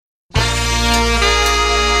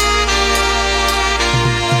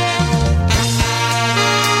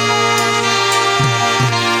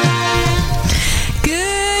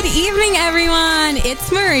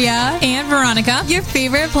Veronica, your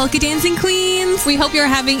favorite polka dancing queens. We hope you're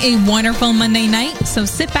having a wonderful Monday night, so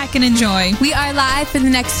sit back and enjoy. We are live for the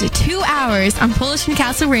next 2 hours on Polish and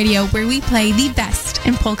Castle Radio, where we play the best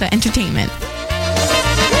in polka entertainment.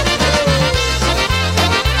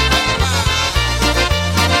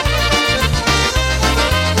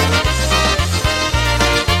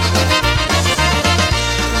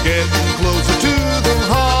 Getting closer to the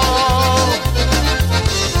hall,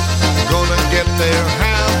 gonna get there,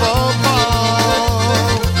 have a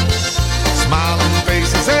ball, smiling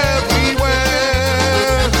faces everywhere,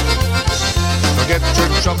 forget your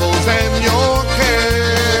troubles and your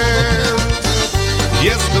cares.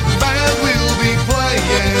 Yes, the band will be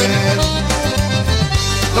playing,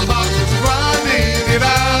 the box is grinding it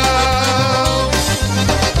out,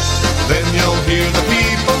 then you'll hear the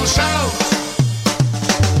people shout.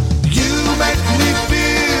 Make me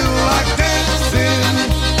feel like dancing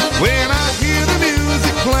when I hear the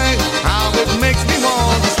music play, how it makes me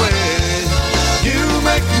want to sway. You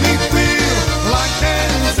make me feel like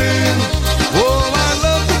dancing. Oh, I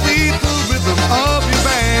love the beat, the rhythm of your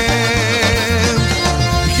band.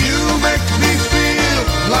 You make me feel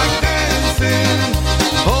like dancing.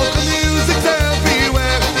 Polka music's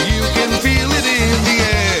everywhere, you can feel it in the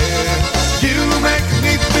air. You make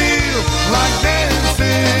me feel like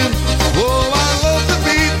dancing. Oh, I love the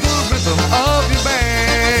beat, the rhythm of your band.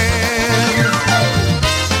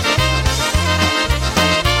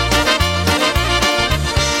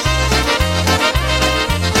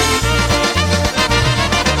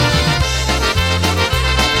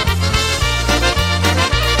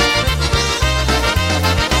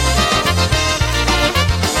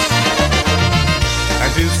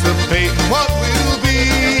 Anticipating what will be,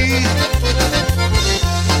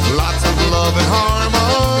 lots of love and harmony.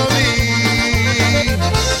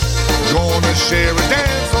 Gonna share a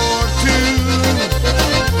dance or two.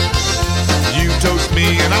 You toast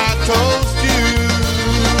me and I toast you.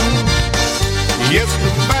 Yes,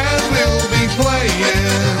 the band will be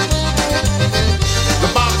playing, the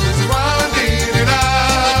box is grinding it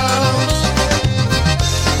out,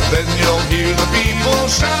 then you'll hear the people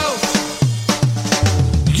shout.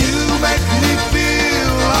 You make me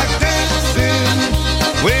feel like dancing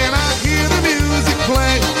when I hear the music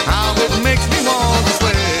play, how it makes me want to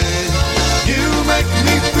sway. You make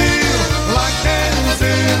me feel like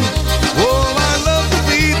dancing. Oh, I love the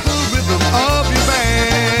beat, the rhythm of your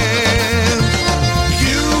band.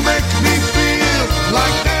 You make me feel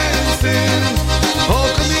like dancing.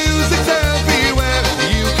 Polka music's everywhere,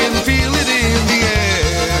 you can feel it in the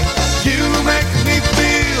air. You make me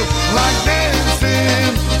feel like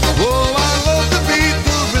dancing. Oh, I love the beat,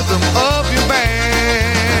 the rhythm of your band.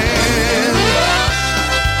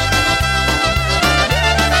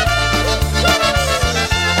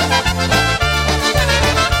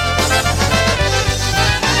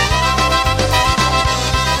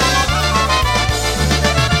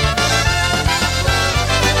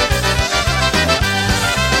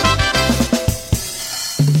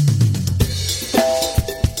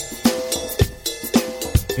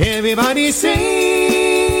 Everybody sing,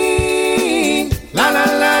 la la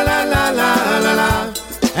la la la la la la,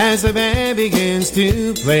 as the band begins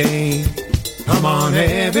to play. Come on,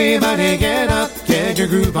 everybody, get up, get your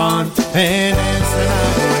groove on, and dance the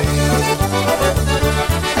night away.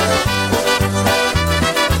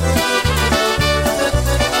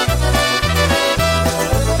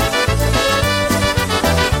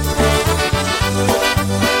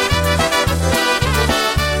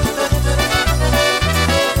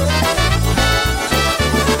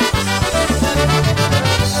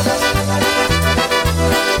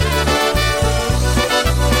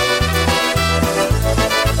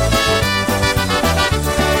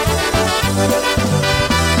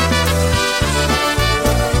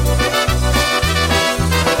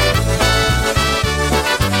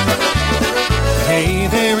 Hey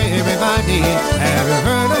there, everybody, have you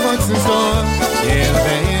heard of what's in store? Yeah, the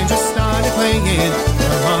band just started playing,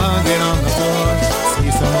 come on, get on the floor.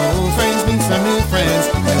 See some old friends, meet some new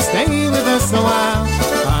friends, and stay with us a while.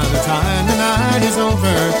 By the time the night is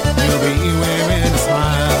over, you'll be wearing a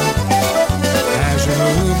smile. As you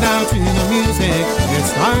move now to the music, it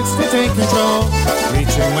starts to take control,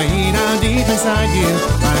 reaching way down deep inside you,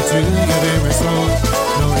 right to your very soul.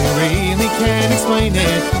 No, you really can't explain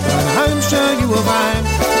it, but I'm sure you will find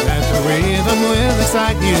that the rhythm will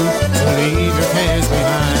excite you, so leave your cares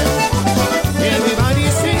behind. Everybody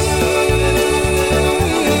sing,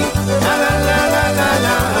 la la la la la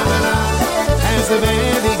la la, as the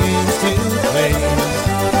band begins to play.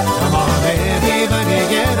 Come on, everybody,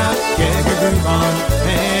 get up, get your groove on,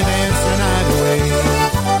 and dance the night away.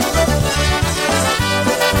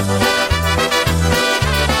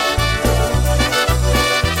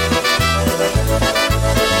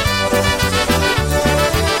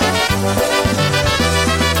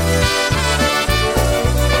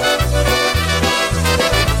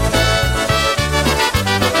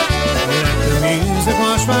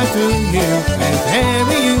 through you and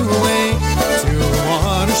carry you away to a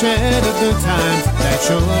watershed of good times that's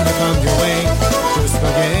sure to come your way. Just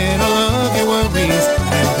forget all of your worries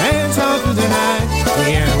and dance all through the night.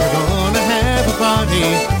 Yeah, we're gonna have a party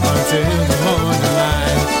until the morning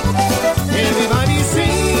light. Everybody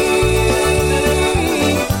sing,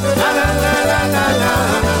 la la la la la la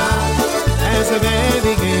la, as the band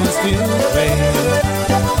begins to play.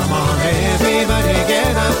 Come on, everybody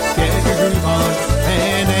get up, get your groove on,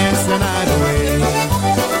 and dance the night away.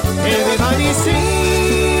 Everybody sing,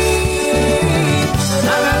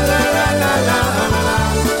 la la la la la la la,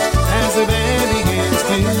 as the band begins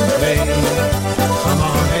to play. Come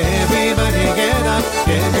on, everybody get up,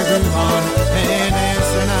 get your groove on, and dance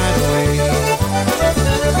the night away.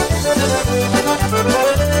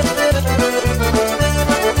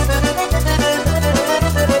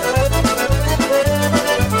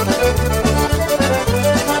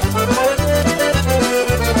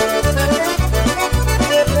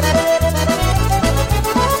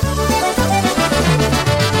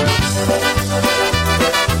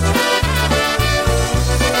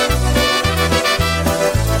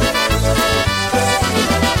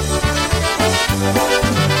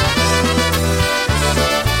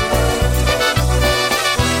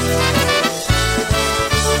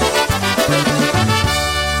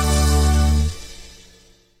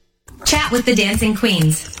 With the Dancing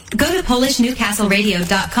Queens. Go to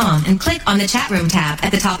PolishNewcastleRadio.com and click on the chat room tab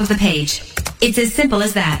at the top of the page. It's as simple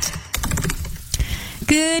as that.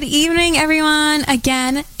 Good evening, everyone.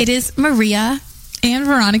 Again, it is Maria and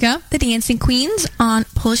Veronica, the Dancing Queens, on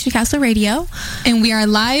Polish Newcastle Radio. And we are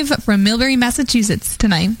live from Millbury, Massachusetts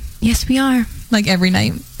tonight. Yes, we are. Like every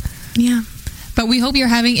night. Yeah. But we hope you're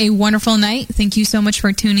having a wonderful night. Thank you so much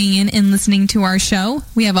for tuning in and listening to our show.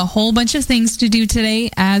 We have a whole bunch of things to do today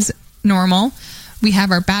as normal. We have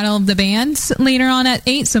our Battle of the Bands later on at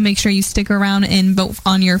 8, so make sure you stick around and vote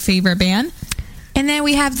on your favorite band. And then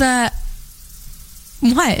we have the...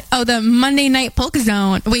 What? Oh, the Monday Night Polka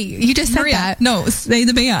Zone. Wait, you just said Maria, that. No, say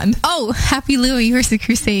the band. Oh, Happy Louie versus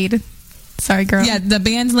Crusade. Sorry, girl. Yeah, the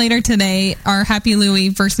bands later today are Happy Louie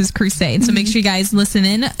versus Crusade. So make sure you guys listen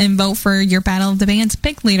in and vote for your Battle of the Bands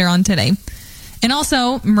pick later on today. And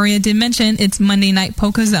also, Maria did mention it's Monday Night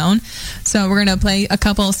Polka Zone. So we're going to play a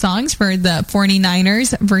couple of songs for the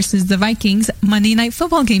 49ers versus the Vikings Monday Night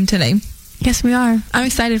Football game today. Yes, we are. I'm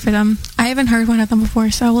excited for them. I haven't heard one of them before,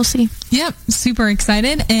 so we'll see. Yep, super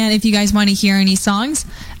excited. And if you guys want to hear any songs,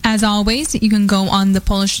 as always, you can go on the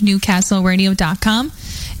PolishNewcastleRadio.com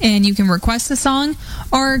and you can request a song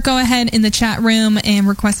or go ahead in the chat room and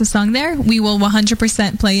request a song there. We will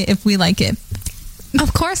 100% play it if we like it.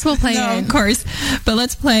 Of course we'll play it. Of course. But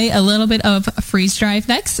let's play a little bit of Freeze Drive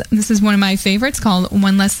next. This is one of my favorites called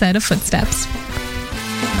One Less Set of Footsteps.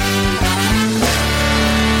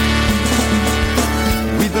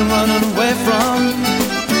 We've been running away from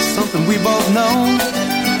something we both know.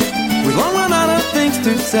 We've all run out of things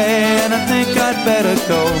to say, and I think I'd better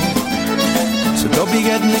go. So don't be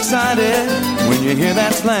getting excited when you hear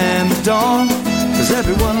that slam door. Cause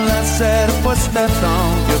everyone last set of footsteps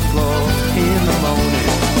on your floor in the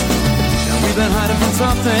morning. Now we've been hiding from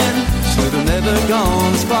something, should have never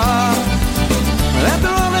gone this far. But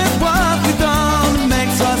after all that what we've done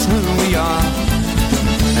makes us who we are.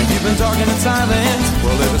 And you've been talking in silence,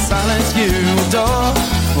 well every silence you adore.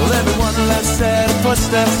 Well everyone last set of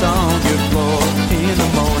footsteps on your floor in the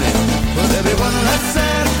morning. Well everyone last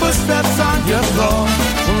set of footsteps on your floor.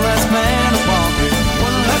 One last man walking,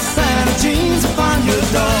 one last set of jeans upon your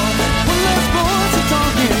door. One last voice of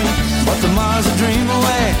talking, but tomorrow's a dream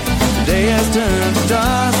away. Today has turned to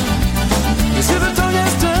dust. You see the tongue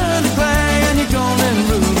has turned to clay, and you're gone and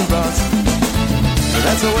rude and rust. But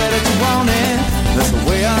that's the way that you want it, that's the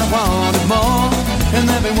way I want it more. And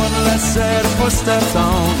everyone last set of footsteps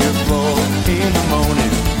on your floor in the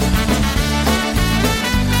morning.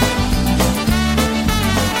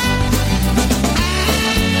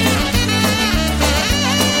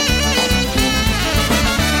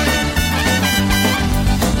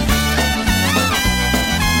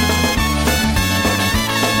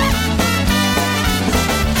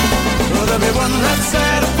 Everyone less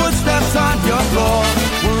set of footsteps on your floor.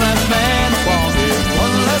 One less man walking,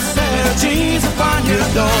 one less set of jeans upon your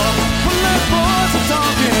door. One less voice of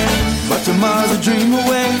talking, but tomorrow's a dream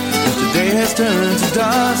away. If today has turned to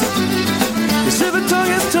dust, your silver tongue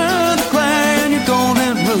has turned to clay, and you're gone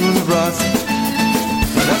and ruined the rust.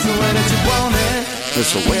 But that's the way that you want it,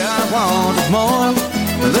 that's the way I want it more.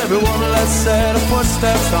 With everyone less set of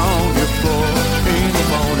footsteps on your floor in the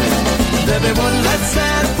morning. Everyone less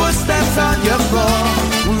set of footsteps on your floor.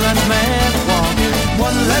 One less man walking,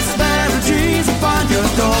 one less pair of jeans upon your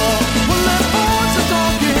door.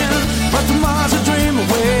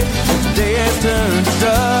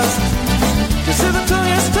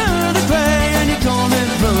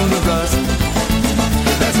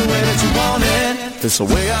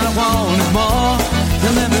 the way I wanted more.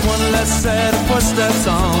 And every one less set of footsteps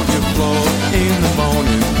on your floor in the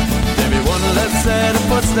morning. Every one less set of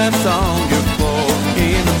footsteps on your floor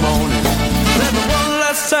in the morning. Every one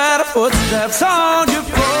less set of footsteps on your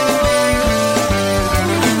floor.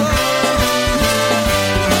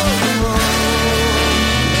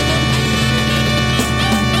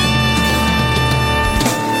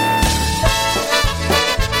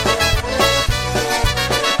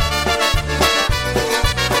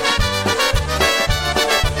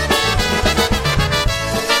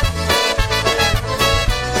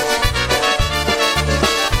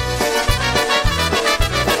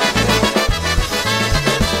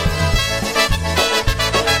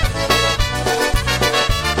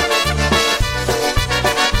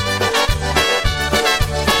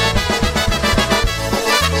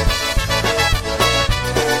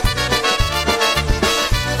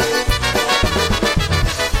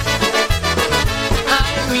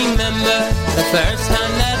 First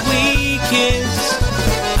time that we kissed,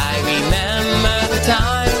 I remember the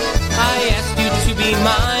time I asked you to be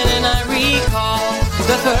mine, and I recall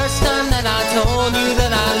the first time that I told you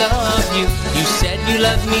that I love you. You said you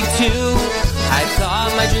loved me too. I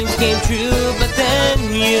thought my dreams came true, but then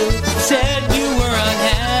you said you were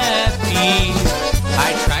unhappy.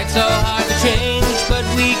 I tried so hard to change, but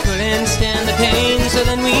we couldn't stand the pain, so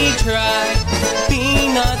then we tried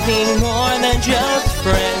being nothing more than just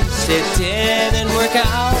friends. It didn't work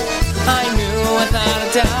out. I knew without a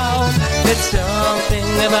doubt that something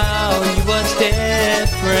about you was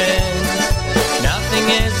different. Nothing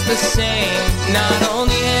is the same. Not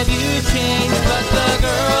only have you changed, but the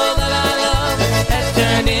girl that I love has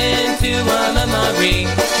turned into a memory.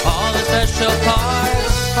 All the special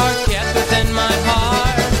parts are kept within my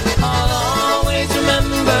heart. I'll always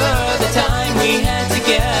remember the time we had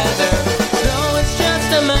together. Though it's just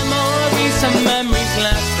a memory, some memories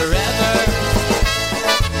last forever.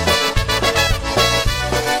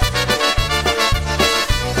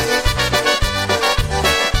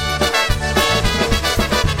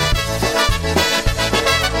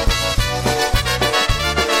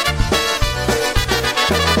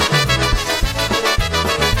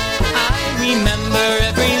 I remember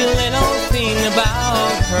every little thing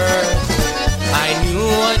about her. I knew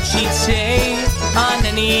what she'd say on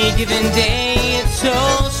any given day. It's so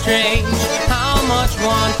strange how much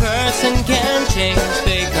one person can change.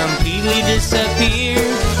 They completely disappear.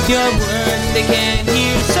 Your words they can't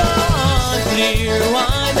hear. So unclear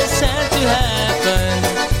why this had to happen.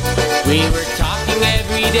 We were talking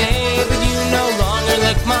every day, but you no longer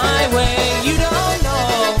look my way. You don't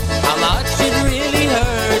know how much it really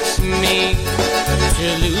hurts me to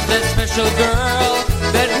lose that special girl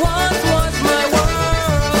that once was my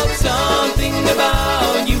world. Something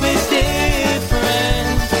about you is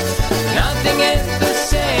different. Nothing is the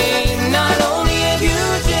same. Not only have you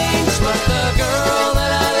changed, but the girl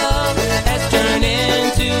that I love has turned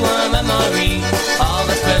into a memory. All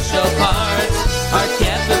the special parts are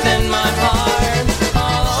kept within my heart.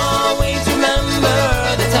 I'll always remember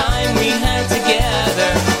the time we had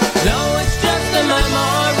together. Though it's just a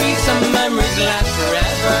memory, some memories last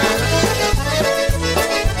forever.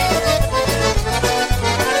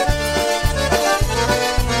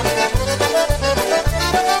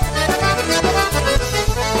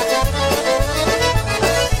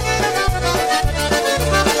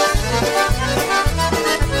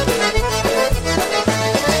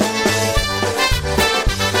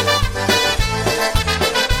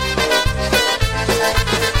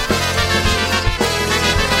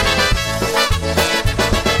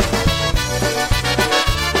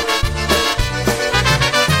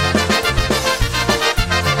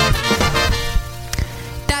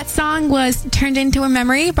 That song was Turned Into a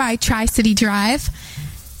Memory by Tri-City Drive.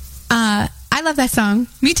 I love that song.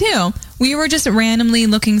 Me too. We were just randomly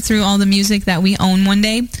looking through all the music that we own one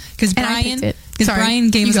day because And I picked it. Because Sorry. Brian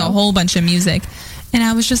gave You us a go. whole bunch of music, and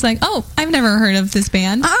I was just like, "Oh, I've never heard of this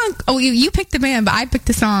band." Oh, you picked the band, but I picked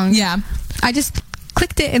the song. Yeah, I just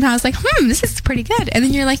clicked it and I was like, this is pretty good. And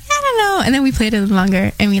then you're like, I don't know. And then we played it a little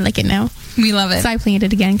longer and we like it now. we love it. So I played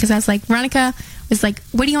it again because I was like, Veronica was like,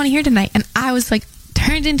 what do you want to hear tonight? And I was like,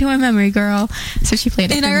 turned into a memory, girl. So she played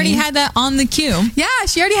it And for I already me. had that on the queue. Yeah,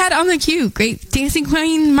 she already had it on the queue. Great. Dancing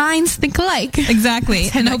Queen minds think alike. Exactly.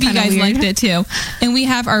 Said And that hope you kinda guys weird. liked it too. And we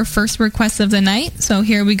have our first request of the night. So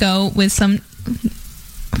here we go with some,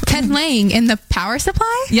 Ted Lang in the Power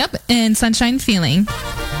Supply. yep, and Sunshine Feeling.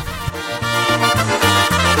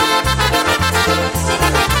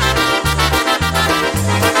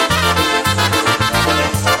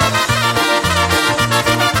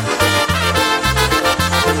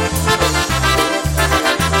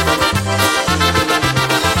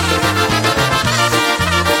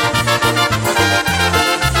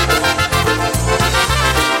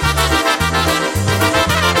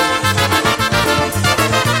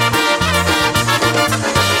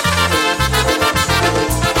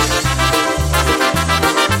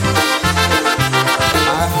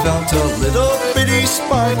 felt a little bitty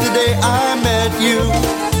spark the day I met you,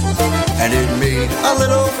 and it made a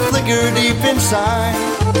little flicker deep inside.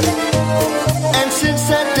 And since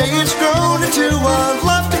that day it's grown into a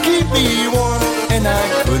love to keep me warm, and I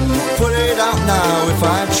couldn't put it out now if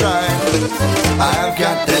I tried. I've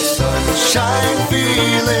got that sunshine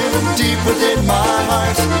feeling deep within my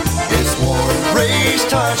heart. Its warm rays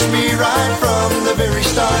touch me right from the very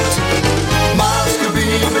start. Miles could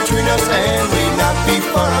be between us and we'd not be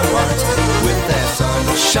far apart, with that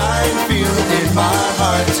sunshine feeling in my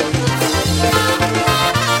heart.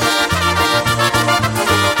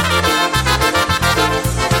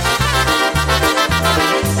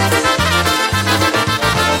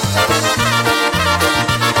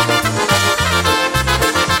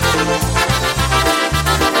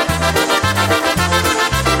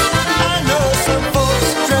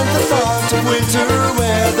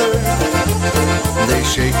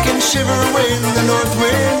 Shake and shiver when the north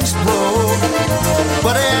winds blow,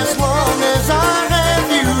 but as long as I have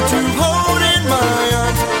you to hold in my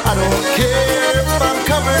arms, I don't care if I'm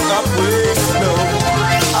covered up with snow.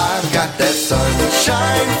 I've got that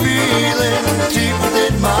sunshine feeling deep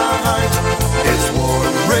within my heart. Its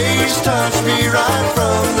warm rays touch me right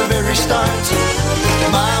from the very start.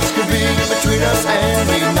 Miles could be between us and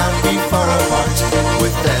we not be far apart,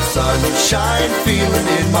 with that sunshine feeling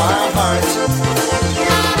in my heart.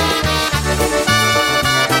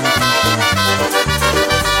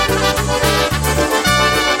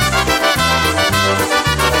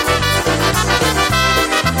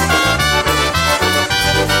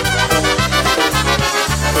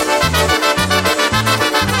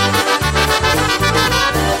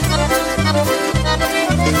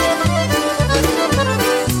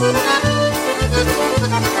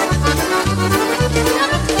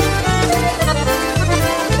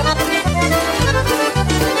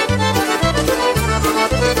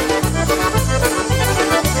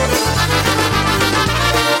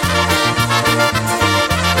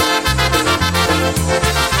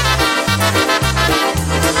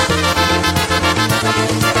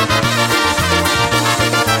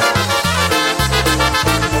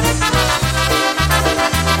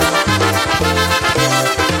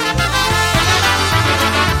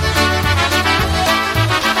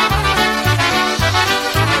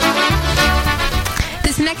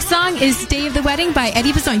 Is Day of the Wedding by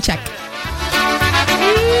Eddie Bazoinchuk.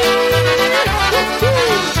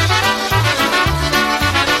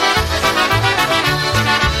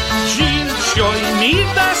 Dzisiaj mi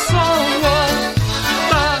wesoło,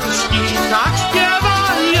 ptaszki tak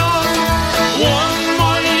śpiewają, on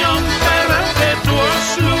moją perełkę do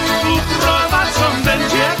ślubu prowadzą,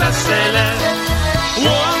 będzie wesele.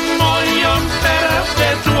 On moją perełkę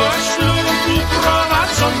do ślubu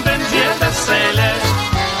prowadzą, będzie wesele.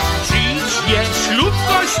 Ślub w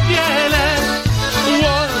kościele,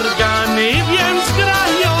 organy więc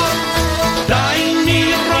grają. Daj mi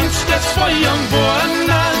rączkę swoją, bo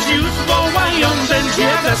nas już wołają, będzie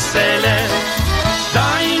wesele.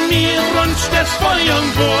 Daj mi rączkę swoją,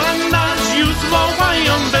 bo nas już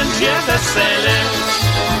wołają, będzie wesele.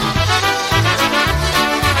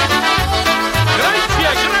 Grajcie,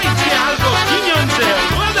 grajcie, albo pieniądze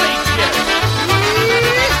odejdzie.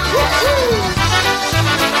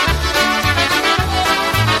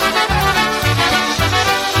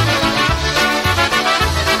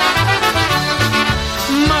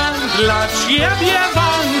 Dla ciebie,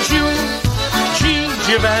 Wądziu,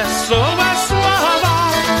 dziś wesołe słowa.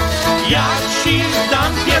 Ja ci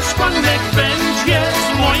dam pierścionek, będzie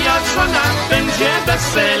moja żona, będzie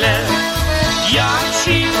wesele. Ja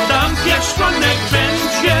ci dam pierścionek,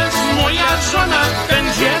 będzie moja żona,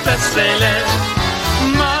 będzie wesele.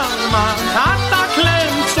 Mama, tata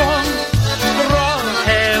klęcą,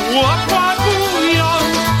 trochę opłakują,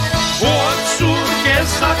 bo córkę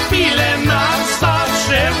za chwilę na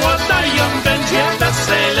starsze oddają, będzie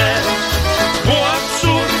wesele. Bo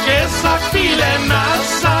córkę za chwilę na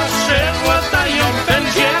starsze oddają,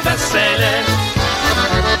 będzie wesele.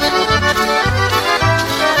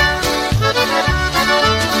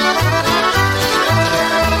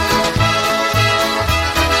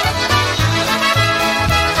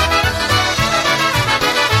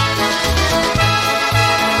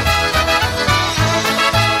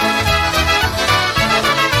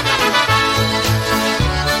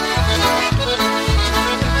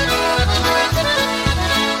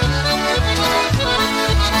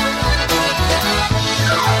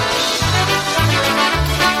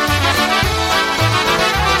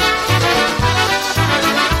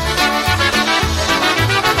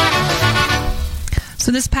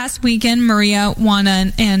 So this past weekend, Maria,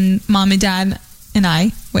 Juana, and Mom and Dad and I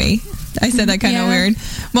said that kind of weird.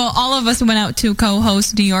 Well, all of us went out to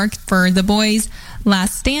co-host New York for The Boys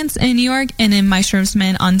Last Dance in New York and in Maestro's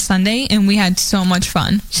Men on Sunday, and we had so much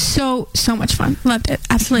fun. So much fun. Loved it.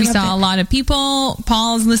 Absolutely We saw a lot of people.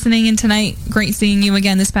 Paul's listening in tonight. Great seeing you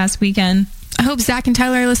again this past weekend. I hope Zach and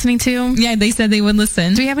Tyler are listening too. Yeah, they said they would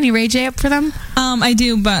listen. Do we have any Ray J up for them? I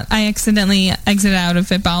do, but I accidentally exited out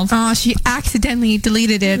of it, Valve. Oh, she accidentally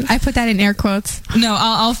deleted it. I put that in air quotes. No,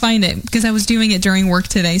 I'll find it because I was doing it during work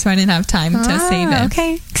today, so I didn't have time to save it.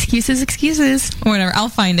 Okay. Excuses. Whatever. I'll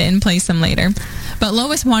find it and play some later. But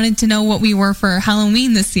Lois wanted to know what we were for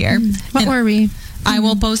Halloween this year. What were we? I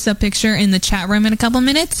will post a picture in the chat room in a couple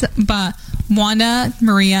minutes, but Wanda,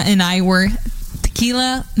 Maria, and I were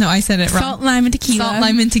tequila. No, I said it wrong. Salt, lime, and tequila. Salt,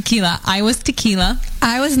 lime, and tequila. I was tequila.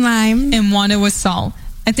 I was lime. And Wanda was salt.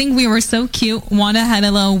 I think we were so cute. Wanda had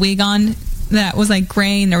a little wig on that was like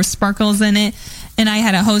gray and there were sparkles in it. And I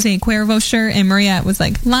had a Jose Cuervo shirt, and Maria was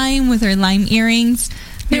like lime with her lime earrings.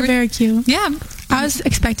 They were very cute. Yeah. I was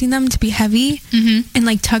expecting them to be heavy and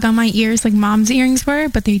like tug on my ears like mom's earrings were,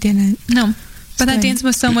 but they didn't. No. But that dance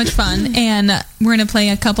was so much fun. And we're going to play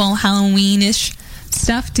a couple Halloween-ish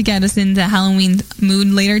stuff to get us into Halloween mood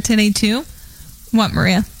later today too. What,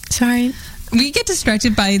 Maria? Sorry. We get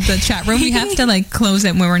distracted by the chat room. We have to like close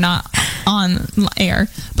it when we're not on air.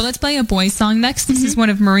 But let's play a boys song next. This is one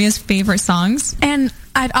of Maria's favorite songs. And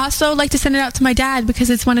I'd also like to send it out to my dad because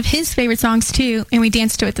it's one of his favorite songs too, and we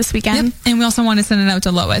danced to it this weekend. Yep. And we also want to send it out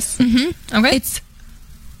to Lois. Okay. It's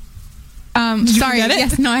sorry. forget it?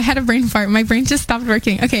 Yes, no, I had a brain fart. My brain just stopped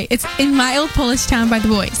working. Okay, it's In My Old Polish Town by The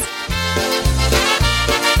Boys.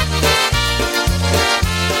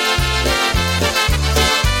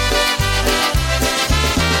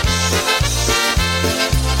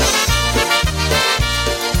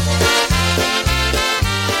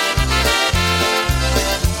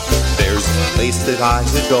 There's a place that I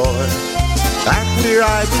adore. Back where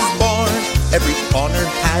I was born, every corner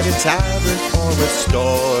had a tavern or a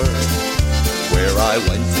store. Where I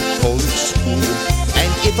went to Polish school,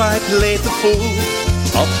 and if I played the fool,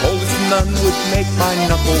 a Polish nun would make my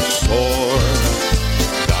knuckles sore.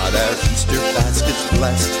 Got our Easter baskets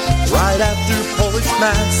blessed right after Polish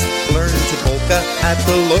Mass. Learned to polka at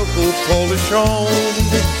the local Polish home.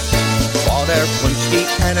 Bought our punchki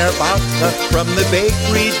and our vodka from the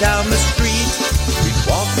bakery down the street. We'd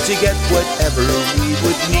walk to get whatever we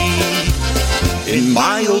would need. In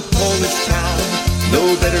my old Polish town,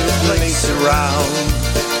 no better place around,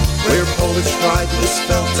 where Polish pride was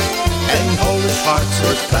felt and Polish hearts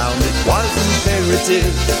were found. It was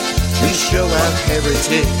imperative we show our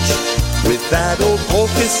heritage with that old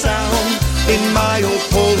polka sound in my old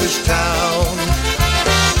Polish town.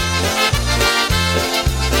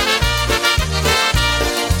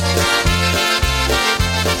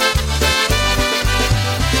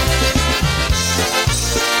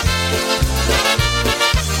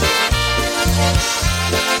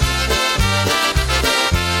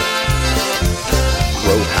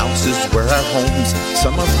 Row houses were our homes,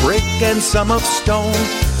 some of brick and some of stone.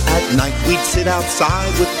 At night we'd sit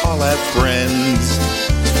outside with all our friends.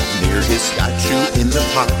 Near his statue in the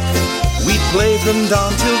park, we'd play from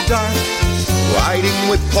dawn till dark. Riding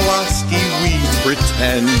with Pulaski we'd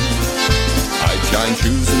pretend. I'd shine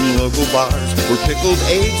shoes in local bars, where pickled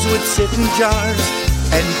eggs would sit in jars,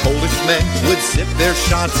 and Polish men would sip their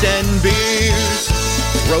shots and beers.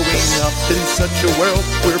 Growing up in such a world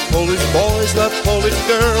where Polish boys love Polish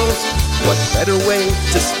girls, what better way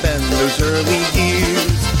to spend those early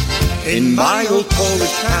years? In my old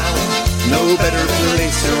Polish town, no better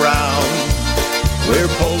place around, where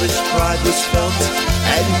Polish pride was felt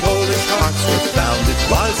and Polish hearts were found. It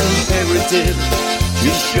was imperative to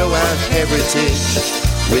show our heritage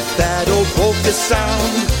with that old polka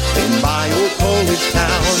sound. In my old Polish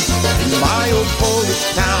town, in my old Polish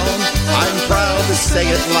town, I'm proud to say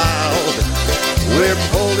it loud, where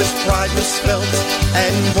Polish pride was felt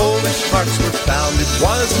and Polish hearts were found. It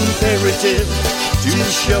was imperative to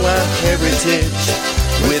show our heritage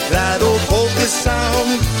with that old polka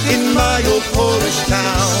sound in my old Polish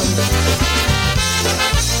town.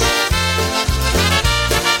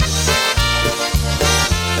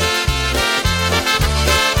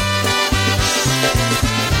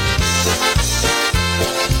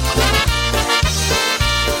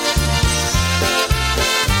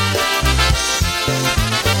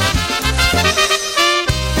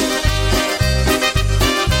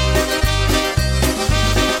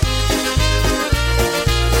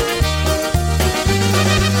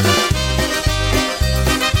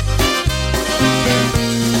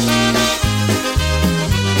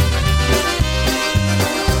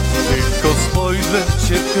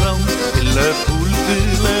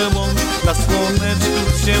 na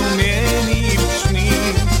słoneczku się mieni w śni,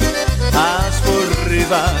 aż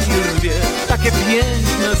porywa i rwie. Takie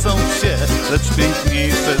piękne są wsie, lecz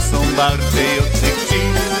piękniejsze są bardziej od tych wsi.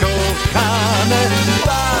 Kochane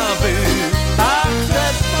baby, ach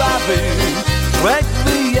te baby,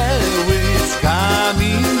 łekby je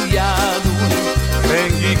łyczkami jadł.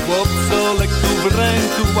 Kręgi chłopcolek tu w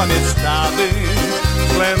ręku łamie stawy.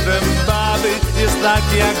 Względem baby jest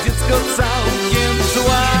taki jak dziecko całkiem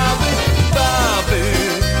słaby. Baby,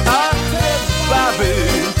 ach te baby,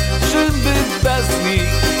 czym by bez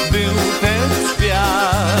nich był ten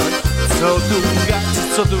świat? Co tu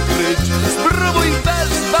gać, co tu kryć, spróbuj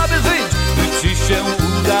bez baby żyć. Gdy ci się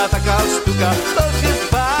uda taka sztuka, to się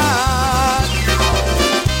fakt.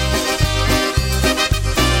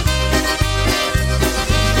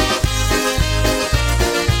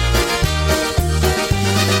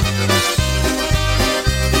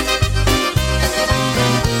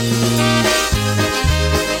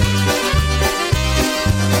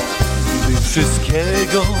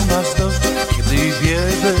 Wszystkiego masz dość, kiedy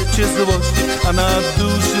bierze cię złość, a na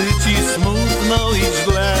duszy ci smutno i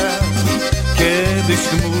źle. Kiedyś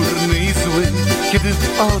chmurny i zły, kiedy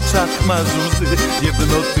w oczach masz łzy,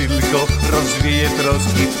 jedno tylko rozwieje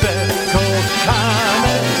troski te.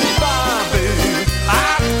 Kochane baby,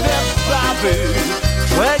 ach te baby,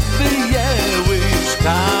 człowiek by je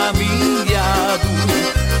łyżkami jadł.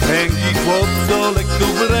 Ręki chłopcolek tu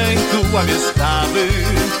w ręku łamie stawy.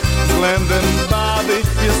 Względem baby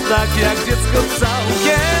jest tak jak dziecko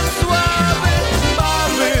całkiem słabe.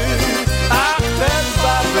 Baby, ach te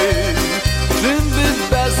baby, czym by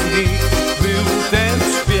bez nich był ten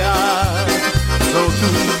świat? Co tu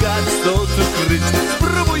gać, co tu kryć,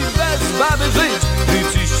 spróbuj bez baby żyć. Gdy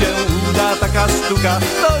ci się uda taka sztuka,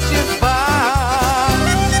 to się fakt.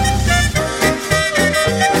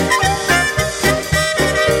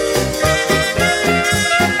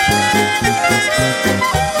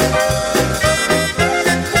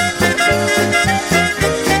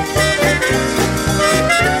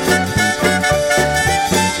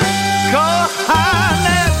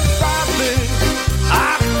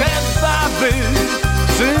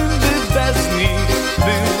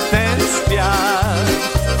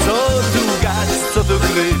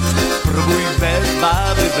 Spróbuj bez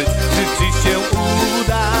baby być, czy ci się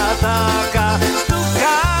uda taka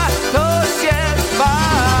sztuka, to się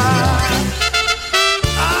fakt.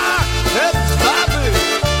 Ach, te baby,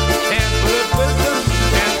 can't live with them,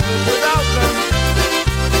 can't live without them.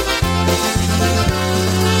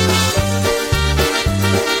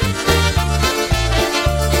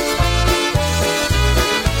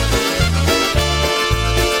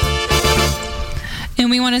 And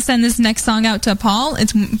we want to send this next song out to Paul.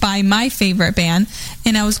 It's by my favorite band.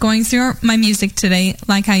 And I was going through my music today,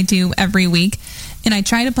 like I do every week. And I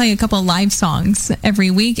try to play a couple live songs every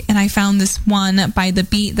week. And I found this one by The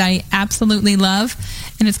Beat that I absolutely love.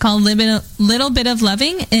 And it's called Little Bit of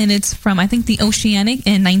Loving. And it's from, I think, the Oceanic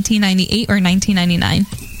in 1998 or 1999.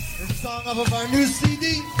 It's a song off of our new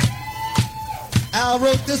CD. Al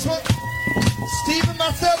wrote this one. Steve and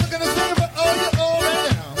myself are going to sing it for all you all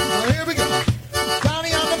right now. So here we go.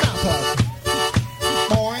 Johnny on the mouth harp.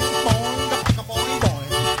 Boing, boing, boing, boing.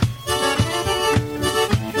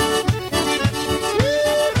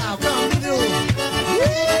 Now come to the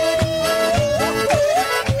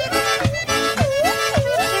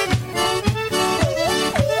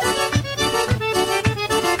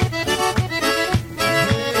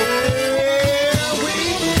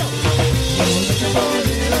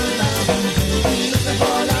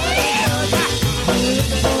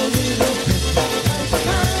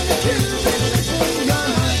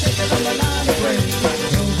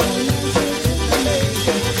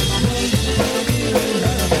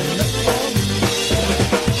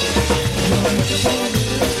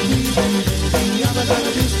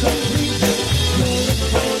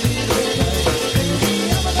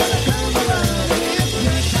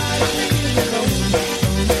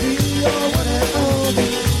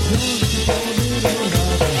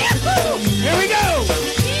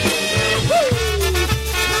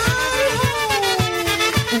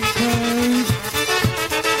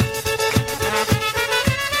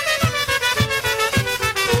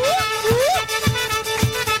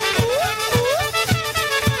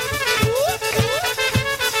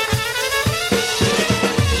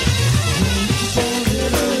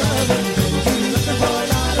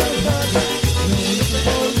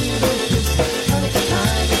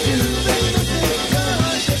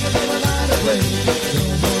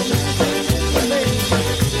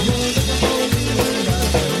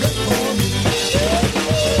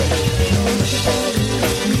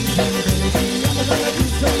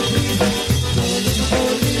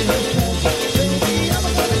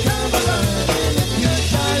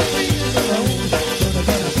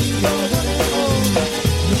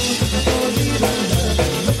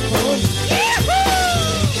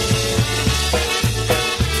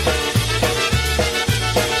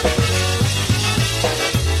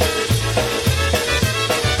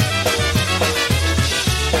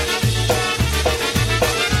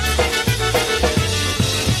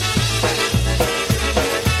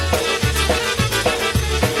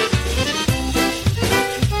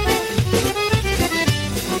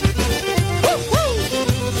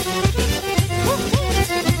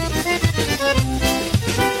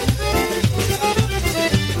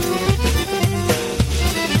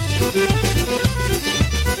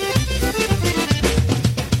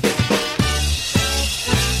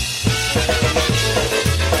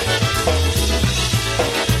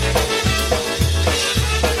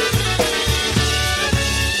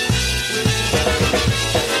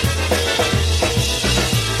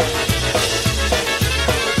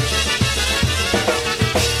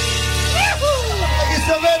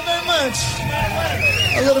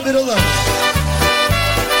little bit of love.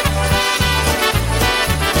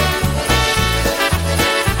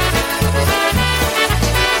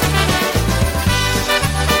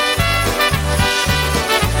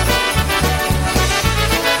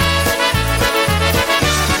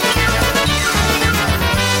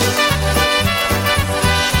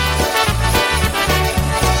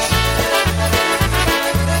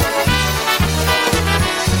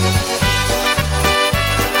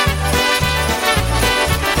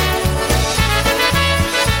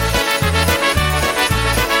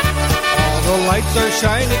 Lights are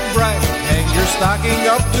shining bright. Hang your stocking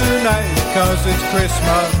up tonight, 'cause it's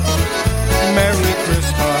Christmas. Merry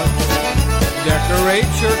Christmas. Decorate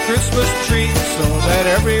your Christmas tree so that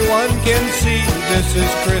everyone can see this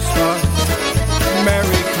is Christmas.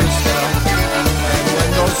 Merry Christmas. And when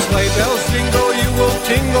those sleigh bells jingle, you will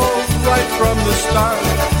tingle right from the start.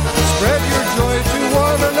 Spread your joy to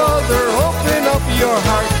one another. Open up your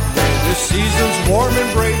heart. May this season's warm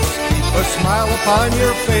embrace a smile upon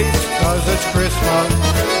your face, 'cause it's Christmas.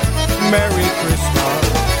 Merry Christmas.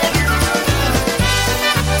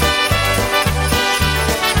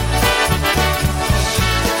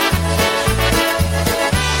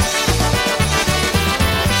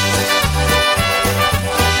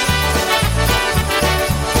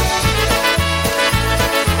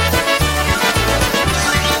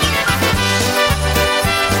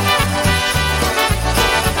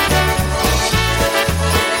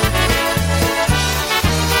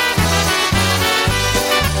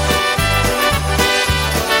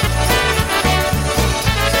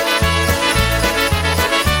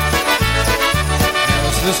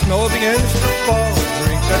 The snow begins to fall.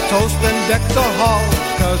 Drink a toast and deck the hall,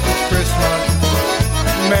 'cause it's Christmas.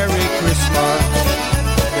 Merry Christmas.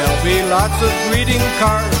 There'll be lots of greeting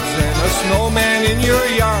cards and a snowman in your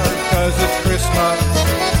yard, 'cause it's Christmas.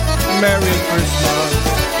 Merry Christmas.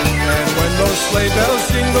 And when those sleigh bells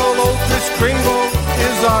jingle, old Kris Kringle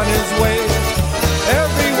is on his way.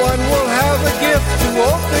 Everyone will have a gift to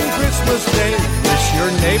open Christmas Day. Wish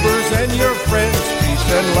your neighbors and your friends peace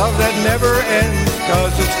and love that never ends,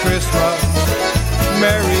 'cause it's Christmas.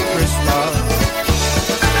 Merry Christmas.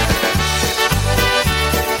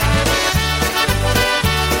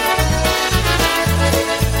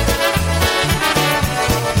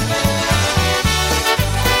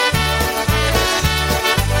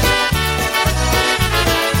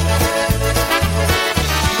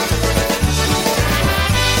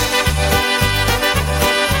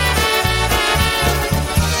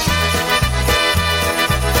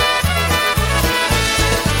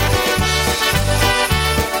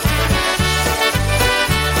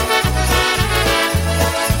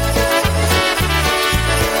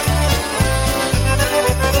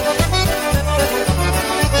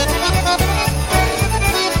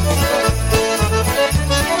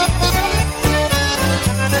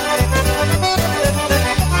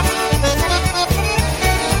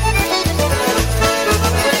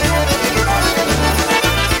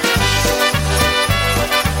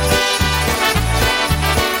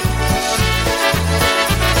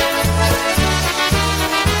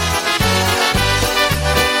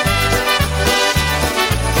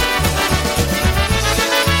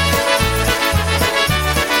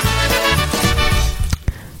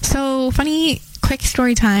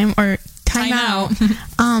 Story time or time out.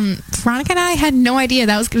 Veronica and I had no idea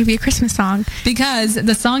that was going to be a Christmas song because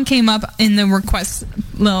the song came up in the request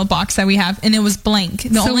little box that we have, and it was blank.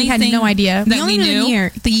 The only we had thing no idea. that we knew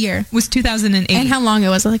the year was 2008, and how long it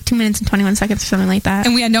was, like 2 minutes and 21 seconds or something like that.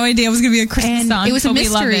 And we had no idea it was going to be a Christmas song. It was a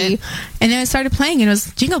mystery, and then it started playing, and it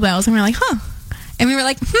was Jingle Bells, and we were like, huh. And we were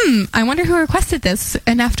like, I wonder who requested this.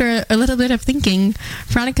 And after a little bit of thinking,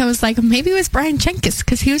 Veronica was like, maybe it was Brian Chenkis,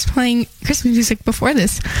 because he was playing Christmas music before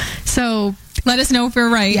this. So let us know if we're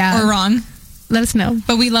right or wrong. Let us know.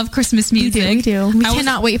 But we love Christmas music. We do. We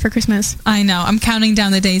cannot wait for Christmas. I know. I'm counting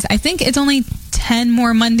down the days. I think it's only 10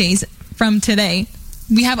 more Mondays from today.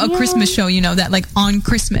 We have a Christmas show, that like on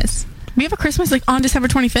Christmas. We have a Christmas like on December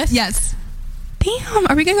 25th? Yes. Damn.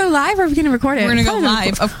 Are we going to go live or are we going to record it? We're going to go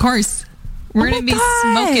live, of course. We're going to be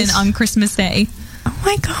smoking on Christmas Day. Oh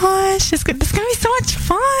my gosh. It's going to be so much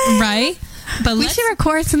fun. Right? But we should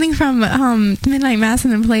record something from Midnight Mass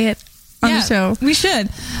and then play it on the show. We should.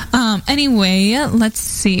 Anyway, let's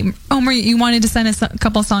see. Oh, Maria, you wanted to send us a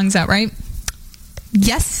couple songs out, right?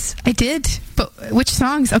 Yes, I did. But which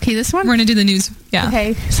songs? Okay, this one? We're going to do the news. Yeah.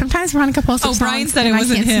 Okay. Sometimes Veronica posts songs. Brian said it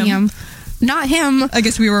wasn't him. Not him. I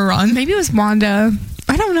guess we were wrong. Maybe it was Wanda.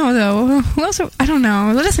 I don't know, though. Who else? I don't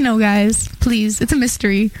know. Let us know, guys. Please. It's a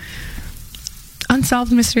mystery.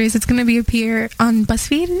 Unsolved Mysteries. It's going to be appear on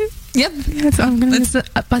BuzzFeed. Yep. Yeah, so I'm going to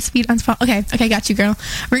BuzzFeed Unsolved. Okay, got you, girl.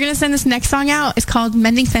 We're going to send this next song out. It's called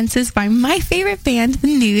Mending Fences by my favorite band, The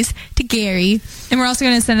News, to Gary. And we're also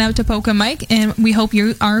going to send it out to Polka Mike, and we hope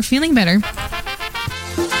you are feeling better.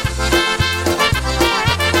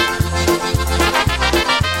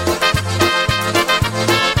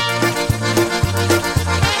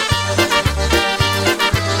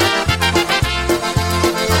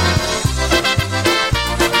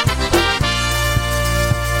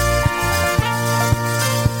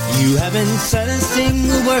 You haven't said a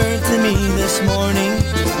single word to me this morning.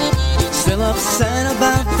 Still upset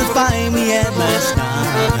about the fight we had last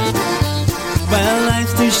night. Well,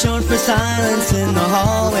 life's too short for silence in the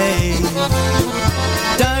hallway.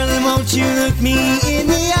 Darling, won't you look me in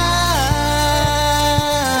the eye?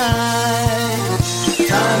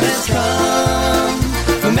 Time has come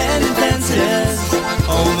for mending fences.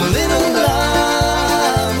 Oh, a little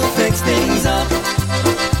love will fix things up.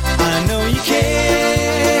 I know you care.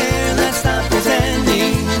 Stop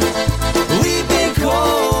pretending we've been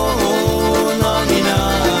cold long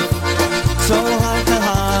enough. So heart to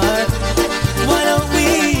heart, why don't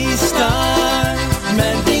we start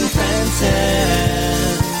mending fences?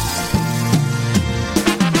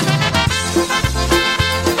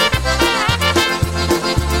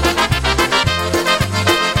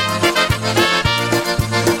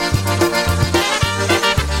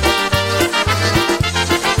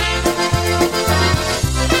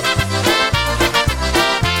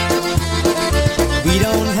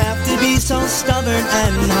 So stubborn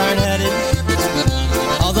and hard-headed.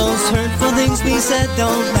 All those hurtful things we said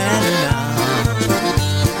don't matter now.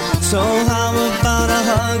 So how about a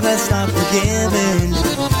hug? Let's stop forgiving.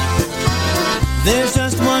 There's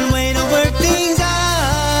just one way to work things out.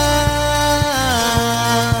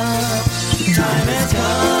 Time has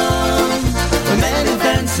come for mending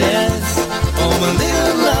fences. Oh, a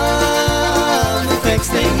little love will fix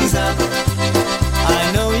things up.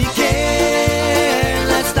 I know you care.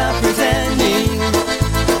 Let's stop pretending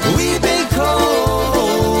we've been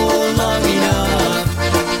cold long enough.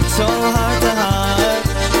 So heart to heart,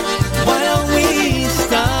 why don't we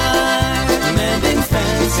start mending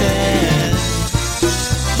fences?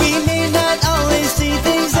 We may not always see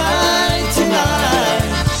things eye to eye,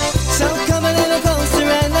 so come a little closer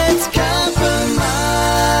and let's compromise.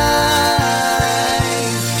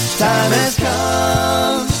 Time has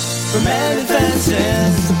come for mending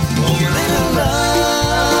fences. Oh, a little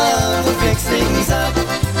love will fix things up.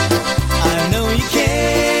 I know you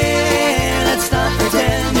care. Let's stop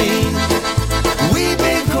pretending we've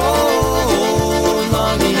been cold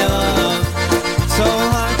long enough. So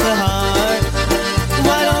heart to heart,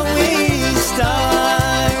 why don't we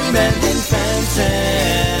start mending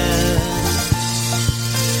fences?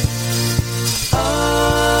 Oh,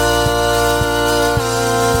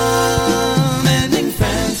 mending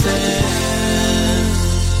fences.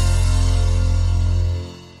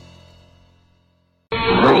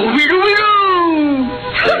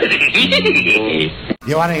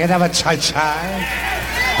 You want to get have a chai-chai?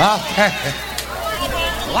 Okay.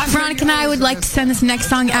 Veronica and I would like to send this next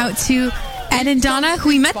song out to Ed and Donna, who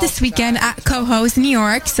we met this weekend at Coho's in New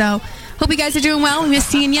York. So hope you guys are doing well. We miss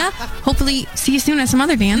seeing you. Hopefully see you soon at some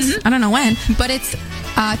other dance. I don't know when. But it's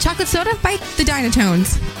Chocolate Soda by the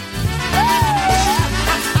Dynatones.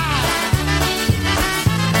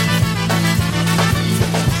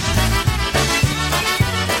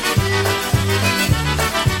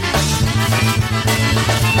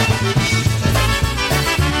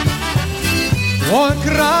 Od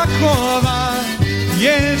Krakowa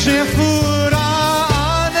jedzie fura,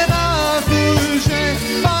 a na furze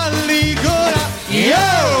pali góra. Yo!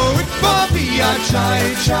 Popija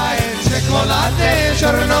czaj, czaj, czekoladę,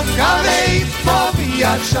 czarną kawę i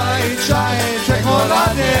popija czaj, czaj,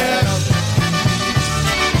 czekoladę.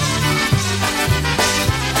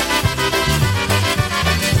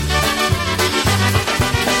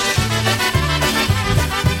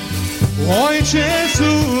 Ojciec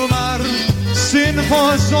umarł, syn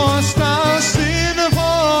pozostał, syn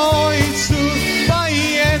po ojcu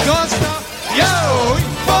baję dostał. Yo!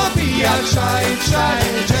 Popija czaj, czaj,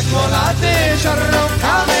 czekoladę, czarną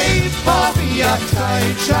kawę i popija czaj,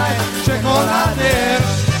 czaj, czekoladę.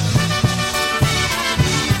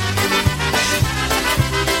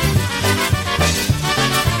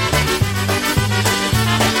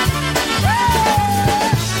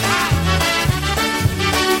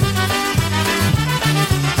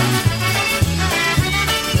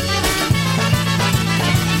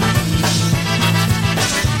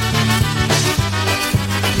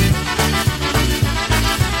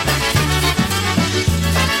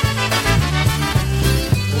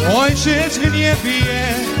 Ojciec w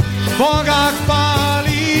niebie, Boga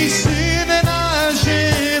chwali, Syn na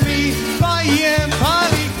ziemi, Fajem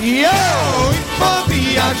pali. Yo! I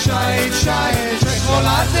pobija czaj,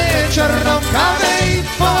 czekoladę czarną kawę, i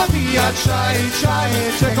pobija czaj,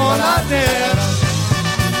 czekoladę.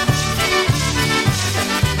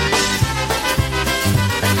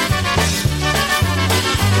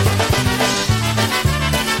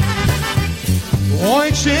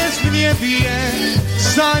 Ojciec w niebie,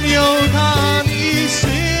 z aniołami,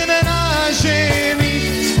 Syn na ziemi,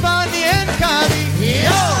 z panienkami.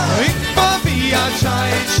 I pobija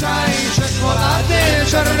czaj, czekoladę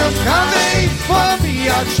czarną kawę, i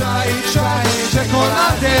pobija czaj,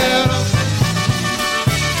 czekoladę.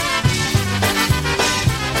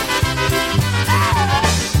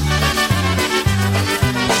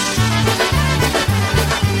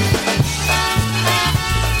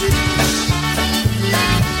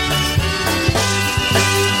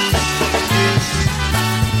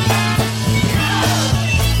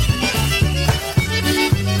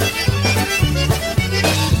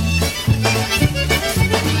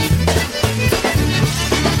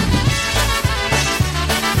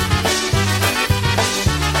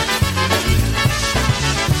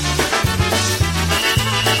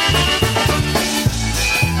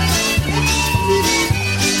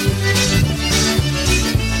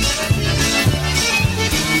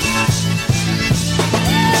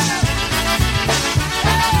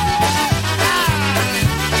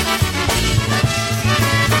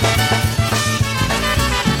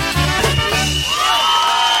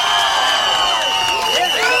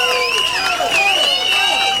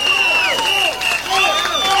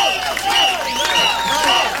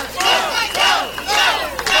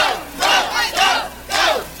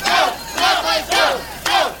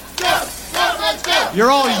 You're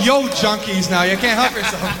all yo junkies now. You can't help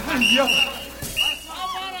yourself. Yo.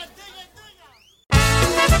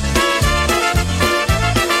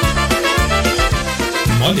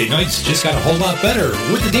 Monday nights just got a whole lot better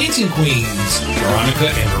with the Dancing Queens, Veronica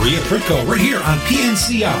and Maria Pritko, right here on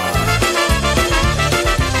PNCR.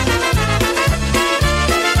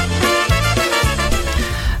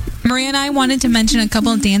 Maria and I wanted to mention a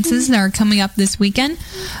couple of dances that are coming up this weekend.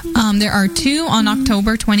 There are two on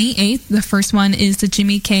October 28th. The first one is the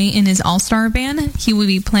Jimmy K and his All-Star Band. He will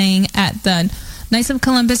be playing at the Knights of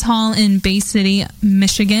Columbus Hall in Bay City,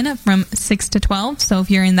 Michigan from 6 to 12. So if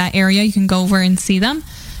you're in that area, you can go over and see them.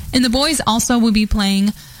 And the boys also will be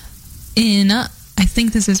playing in, I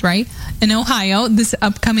think this is right, in Ohio this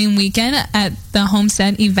upcoming weekend at the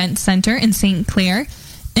Homestead Event Center in St. Clair.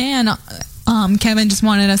 And Kevin just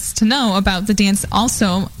wanted us to know about the dance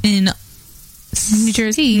also in New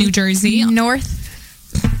Jersey,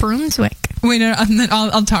 North Brunswick. Wait, no,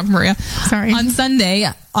 I'll talk, Maria. Sorry. On Sunday,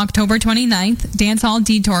 October 29th, Dance Hall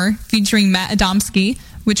Detour featuring Matt Adamski,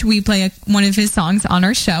 which we play one of his songs on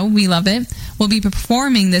our show. We love it. We'll be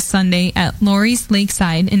performing this Sunday at Laurie's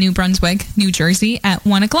Lakeside in New Brunswick, New Jersey at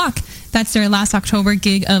 1 o'clock. That's their last October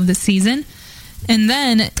gig of the season. And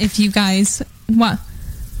then if you guys... What?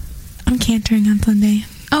 I'm cantering on Sunday.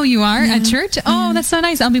 Oh, you are? Yeah. At church? Oh, that's so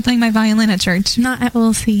nice. I'll be playing my violin at church. Not at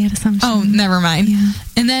OLC, at Assumption. Oh, never mind. Yeah.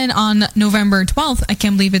 And then on November 12th, I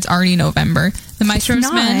can't believe it's already November. The Maestro's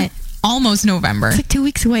Men, almost November. It's like 2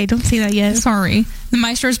 weeks away. Don't say that yet. Sorry. The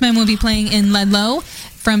Maestro's Men will be playing in Ludlow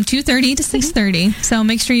from 2:30 to 6:30. So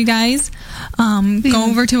make sure you guys go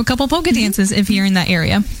over to a couple polka dances if you're in that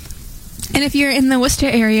area. And if you're in the Worcester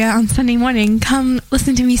area on Sunday morning, come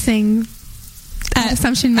listen to me sing at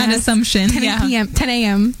Assumption Mass. At Assumption, 10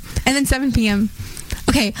 a.m. and then 7 p.m.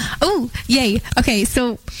 Okay. Oh, yay. Okay,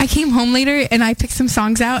 so I came home later and I picked some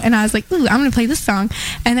songs out and I was like, ooh, I'm going to play this song.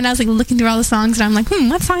 And then I was like looking through all the songs and I'm like,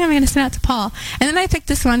 what song am I going to send out to Paul? And then I picked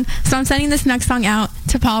this one. So I'm sending this next song out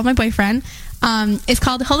to Paul, my boyfriend. It's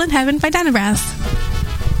called Hole in Heaven by Dinah Brass.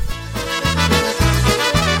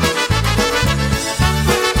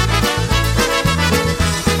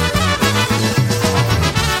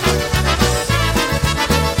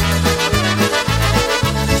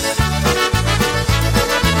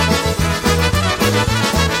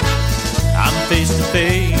 Face to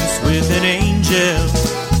face with an angel.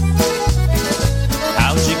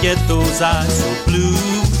 How'd you get those eyes so blue?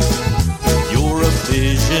 You're a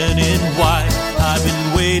vision in white. I've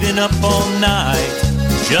been waiting up all night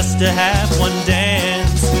just to have one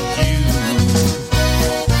dance with you.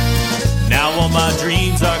 Now all my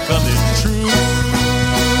dreams are coming true.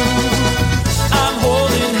 I'm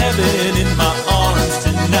holding heaven in my arms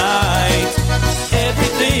tonight.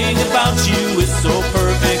 Everything about you is so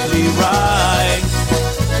perfectly right.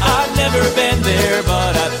 I've never been there,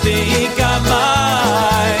 but I think I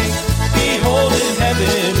might be holding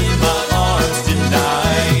heaven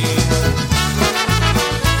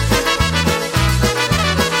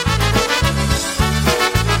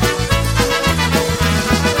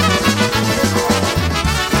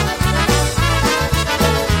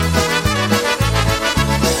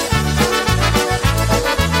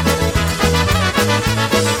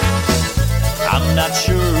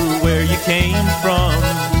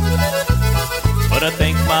But I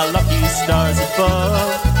thank my lucky stars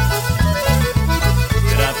above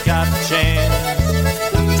that I've got the chance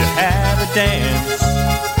to have a dance.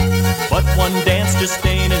 But one dance just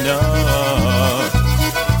ain't enough.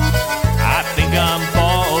 I think I'm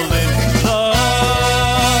falling in love.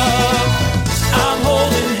 I'm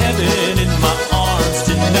holding heaven in my arms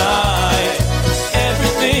tonight.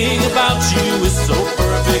 Everything about you is so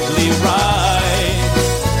perfectly right.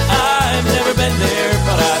 I've never been there,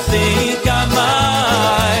 but I think I might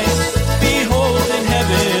be holding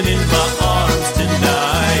heaven in my arms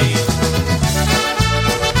tonight.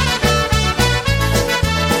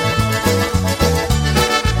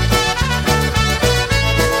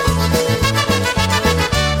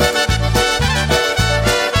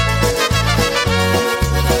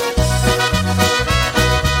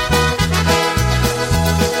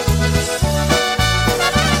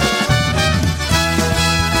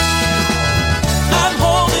 I'm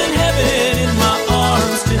holding heaven in my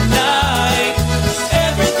arms tonight.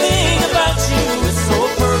 Everything about you is so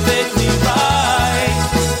perfectly right.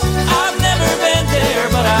 I've never been there,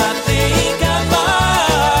 but I think I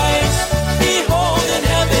might be holding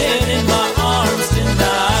heaven in my arms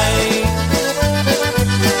tonight.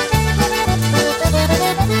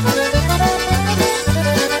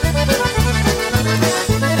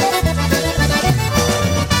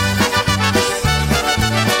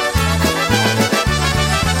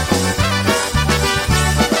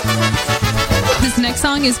 This next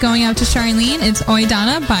song is going out to Charlene. It's Oi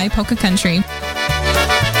Donna by Polka Country.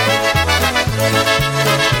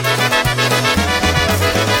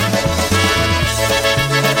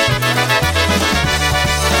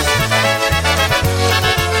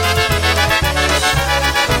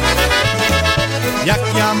 Jak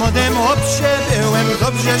ja młodym obsie byłem,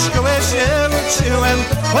 dobrze szkołę się uczyłem.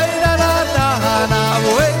 Łajdana, dana,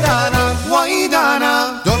 łajdana,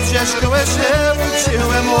 łajdana. Dobrze szkołę się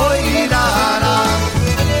uczyłem, łajdana.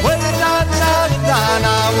 Łajdana,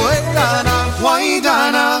 dana, łajdana,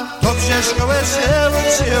 łajdana. Dobrze szkołę się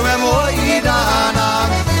uczyłem, łajdana.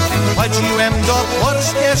 Chodziłem do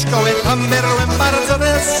polskiej szkoły, tam byłem bardzo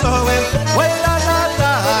wesoły. Łajdana,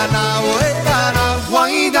 dana, łajdana,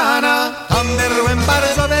 łajdana. Tam byłem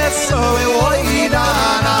bardzo wesoły,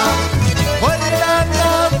 łajdana.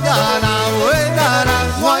 Łajdana, dana, łajdana,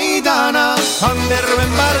 łajdana. Tam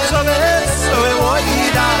byłem bardzo wesoły,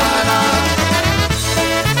 łajdana.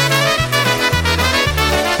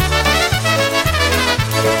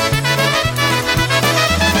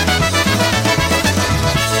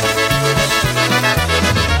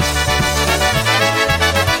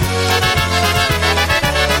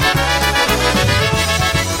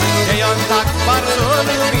 Że ją tak bardzo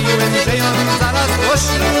lubiłem, że ją zaraz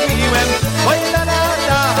poślubiłem. Łajdana,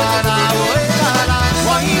 dana, łajdana,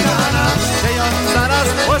 łajdana. Że ją zaraz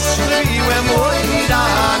poślubiłem,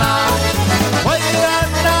 łajdana.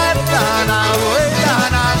 Łajdana, dana,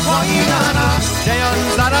 łajdana, łajdana. Że ją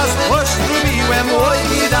zaraz poślubiłem,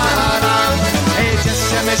 łajdana. Ej,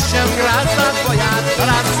 cieszymy się, krasa twoja,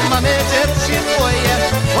 teraz mamy dzieci twoje.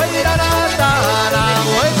 Łajdana, dana,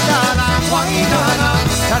 łajdana, łajdana.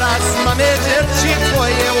 Teraz mamy dzieci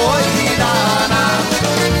twoje, łajdana.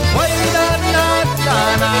 Łajdana,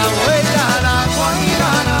 dana, łajdana,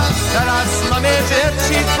 łajdana. Teraz mamy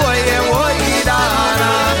dzieci twoje,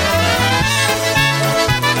 łajdana.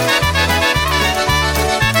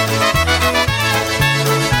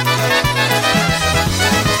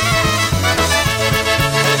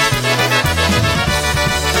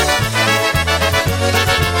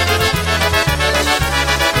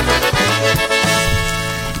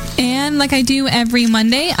 And like I do every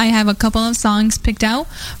Monday, I have a couple of songs picked out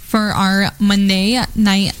for our Monday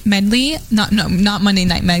night medley. Not Monday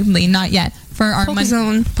night medley, not yet. For our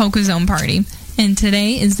Polka Zone party. And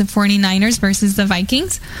today is the 49ers versus the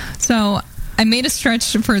Vikings. So I made a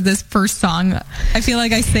stretch for this first song. I feel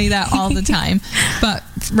like I say that all the time. But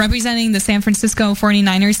representing the San Francisco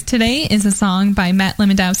 49ers today is a song by Matt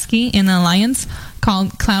Lemondowski and the Alliance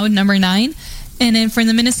called Cloud Number 9. And then for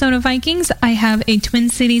the Minnesota Vikings, I have a Twin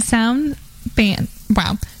Cities Sound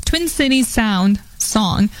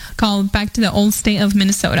song called Back to the Old State of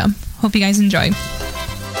Minnesota. Hope you guys enjoy.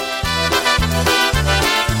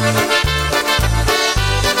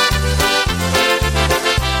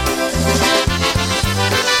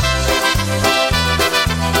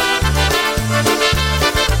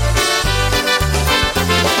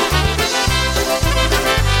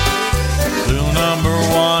 Clue number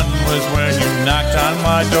one was when you knocked on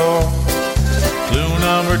my door. Clue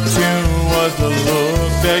number two was the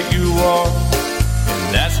look that you wore.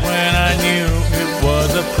 And that's when I knew it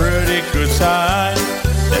was a pretty good sign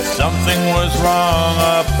that something something was wrong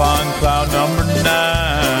up on cloud number 9.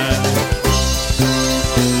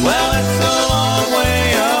 Well, it's a long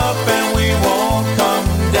way up and we won't come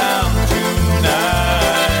down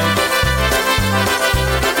tonight.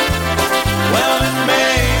 Well, it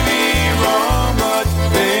may be wrong, but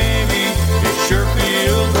baby, it sure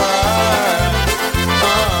feels right.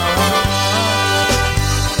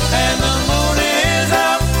 And the moon is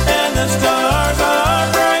out and the stars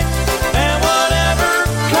are bright, and whatever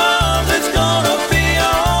comes, it's gonna be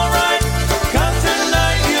alright. 'Cause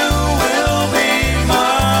tonight you will be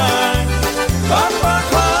mine, up on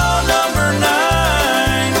cloud number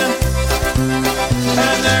 9.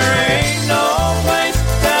 And there ain't no place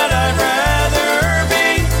that I'd rather be,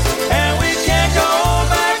 and we can't go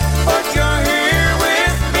back, but you're here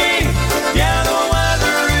with me. Yeah, the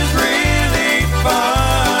weather is really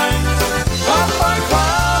fine, up on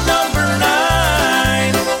cloud number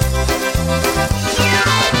 9.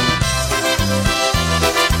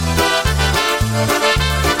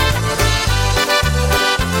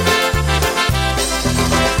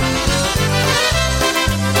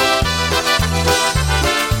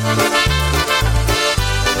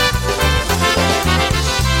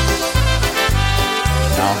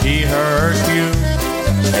 Now he hurt you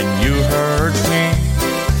and you hurt me.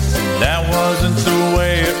 That wasn't the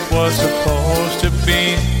way it was supposed to be.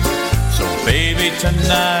 So baby,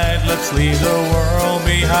 tonight let's leave the world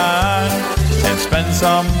behind and spend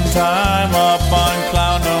some time up on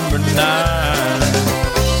cloud number 9.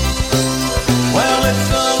 Well, it's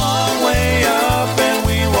a long way up and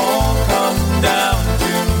we won't come down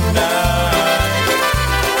tonight.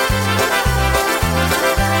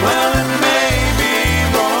 Well, it may be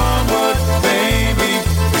wrong, but baby,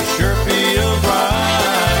 it sure feels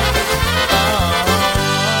right.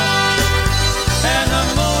 And the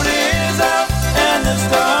moon is out and the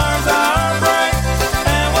stars are bright,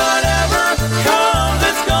 and whatever comes,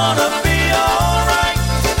 it's gonna be alright.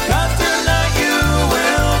 'Cause tonight you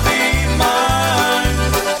will be mine,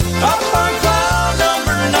 up on cloud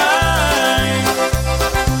number 9.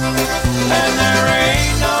 And there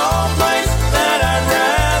ain't no place that I'd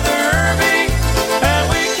rather be, and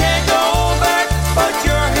we can't go back, but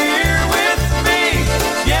you're here with me.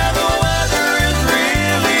 Yeah, the weather is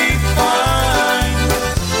really fine,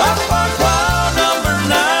 up on cloud number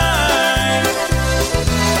 9.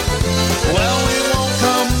 Well, we won't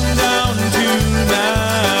come down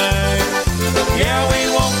tonight. Yeah, we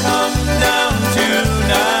won't come down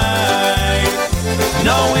tonight.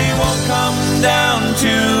 No, we won't come down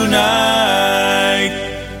tonight.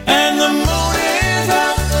 And the moon is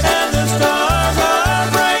out and the stars are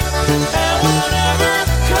bright, and whatever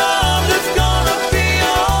comes, it's gonna be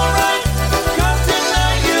alright. 'Cause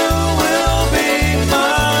tonight you will be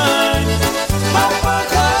mine, up on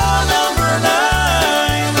cloud number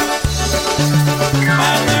 9.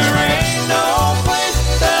 And there ain't no place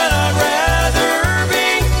that I'd rather be,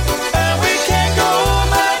 and we can't go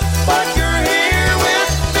back, but you're here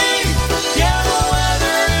with me. Yeah, the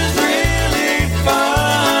weather is really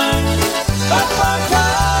fine, up on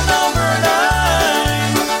cloud number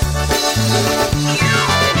 9.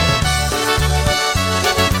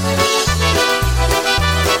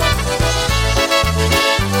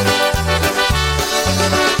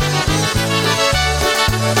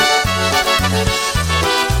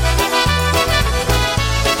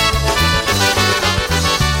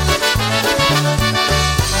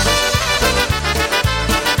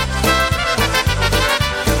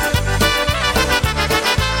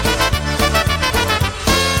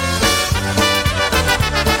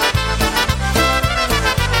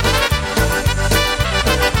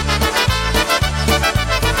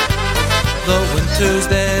 The winters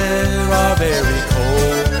there are very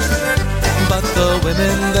cold, but the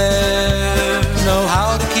women there know how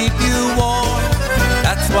to keep you warm.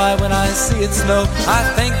 That's why when I see it snow, I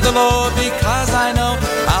thank the Lord, because I know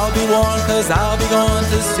I'll be warm, 'cause I'll be going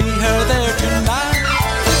to see her there tonight.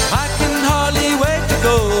 I can hardly wait to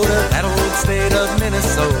go to that old state of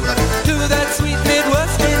Minnesota, to that sweet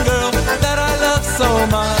Midwestern girl that I love so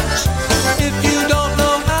much. If you don't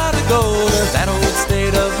know how to go to that old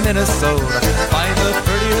state of Minnesota, find the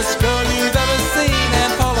prettiest girl you've ever seen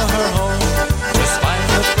and follow her home. Just find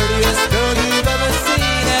the prettiest girl you've ever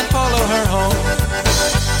seen and follow her home.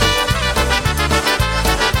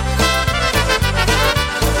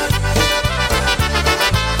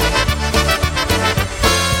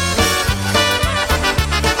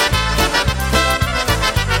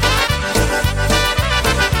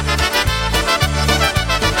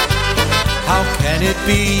 How can it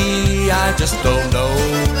be? I just don't know.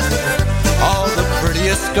 All the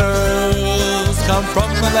prettiest girls come from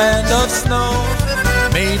the land of snow.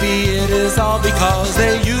 Maybe it is all because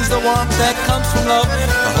they use the warmth that comes from love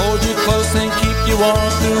to hold you close and keep you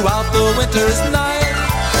warm throughout the winter's night.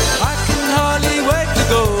 I can hardly wait to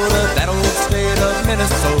go to that old state of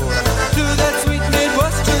Minnesota, to that sweet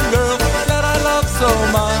Midwestern girl that I love so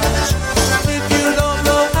much. If you don't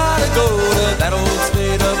know how to go to that old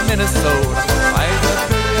state of Minnesota, find the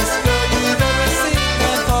prettiest girl you've ever seen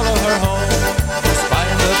and follow her home. Just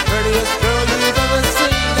find the prettiest girl you've ever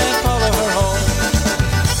seen and follow her home.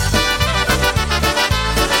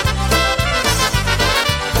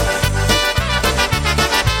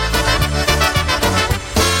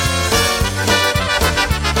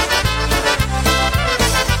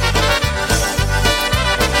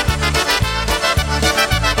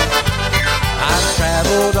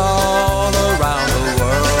 All around the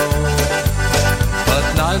world, but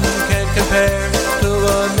none can compare to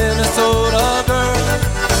a Minnesota girl.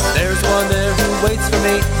 There's one there who waits for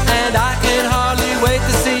me, and I can hardly wait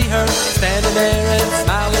to see her, standing there and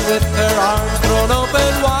smiling with her arms thrown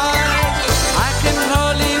open wide. I can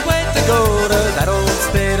hardly wait to go to that old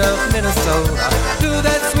state of Minnesota, to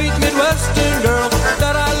that sweet Midwestern girl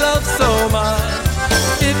that I love so much.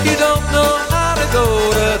 If you don't know how to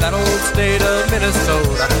go to that old state of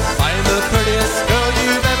Minnesota, find the prettiest girl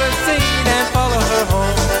you've ever seen and follow her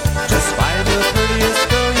home. Just find the prettiest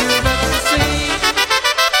girl you've ever seen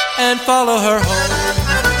and follow her home.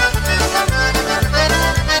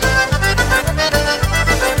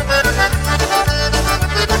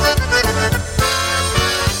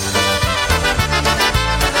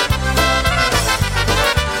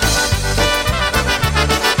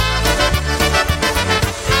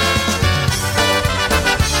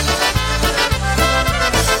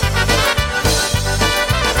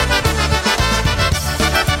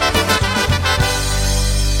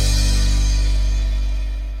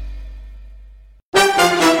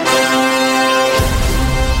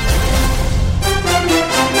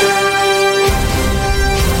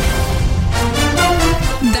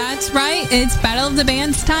 It's Battle of the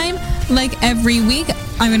Bands time. Like every week,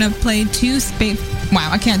 I'm going to play wow,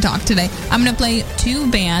 I can't talk today. I'm going to play two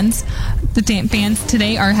bands. The bands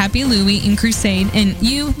today are Happy Louie and Crusade, and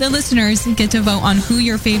you, the listeners, get to vote on who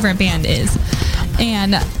your favorite band is.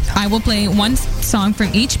 And I will play one song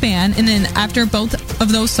from each band, and then after both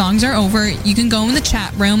of those songs are over, you can go in the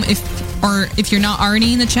chat room. If you're not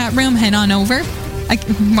already in the chat room, head on over.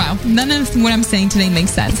 Wow, none of what I'm saying today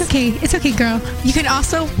makes sense. It's okay, girl. You can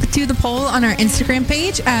also do the poll on our Instagram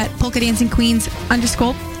page at Polka Dancing Queens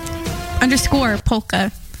 _polka.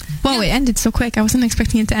 Whoa, it ended so quick. I wasn't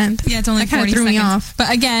expecting it to end. Yeah, it's only 40 threw seconds. me off.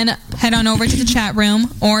 But again, head on over to the chat room,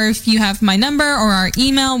 or if you have my number or our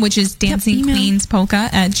email, which is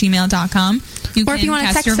dancingqueenspolka@gmail.com, or if you want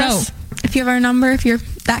to text us, if you have our number, if you're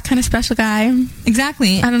that kind of special guy.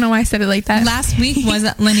 Exactly. I don't know why I said it like that. Last week was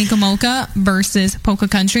Lenny Gomulka versus Polka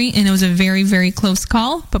Country, and it was a very, very close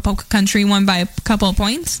call, but Polka Country won by a couple of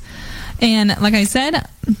points. And like I said,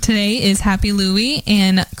 today is Happy Louie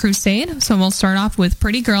and Crusade. So we'll start off with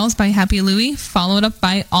Pretty Girls by Happy Louie, followed up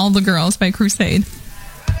by All the Girls by Crusade.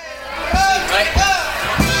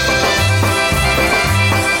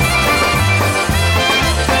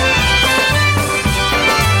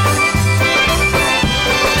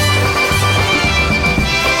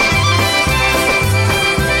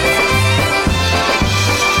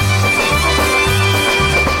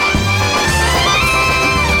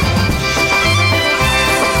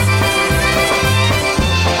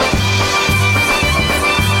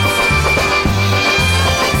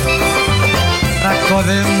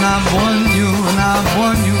 Rakowym na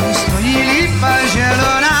błoniu stoi lipa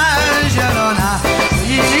zielona, zielona,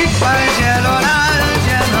 stoi lipa zielona,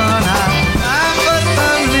 zielona. A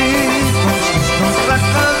potem lipą śliską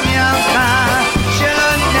krakowianka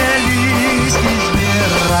zielone listki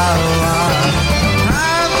zbierała. A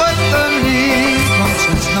potem lipą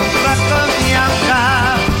śliską krakowianka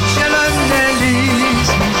zielone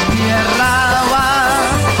listki zbierała.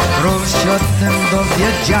 Róż o tym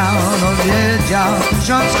dowiedział,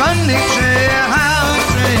 ksiądz konnych przyjechał,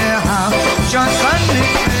 ksiądz konnych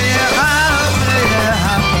przyjechał.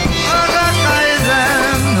 Poczekaj ze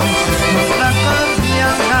mną, wszystko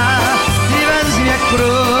krakowianka i weźmie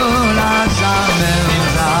króla za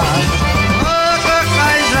męża.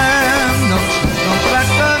 Poczekaj ze mną, wszystko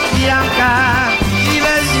krakowianka i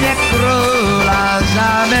weźmie króla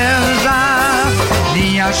za męża. Ni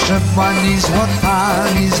jaszczepła, ni złota,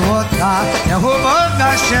 jak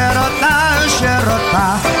ubogna sierota,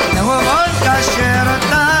 jak ubogna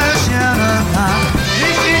sierota.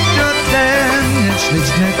 Jeśli ten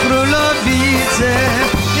śliczny królowicy,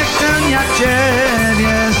 nie chcę jak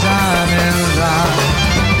ciebie za męża.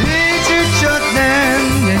 Jeśli ten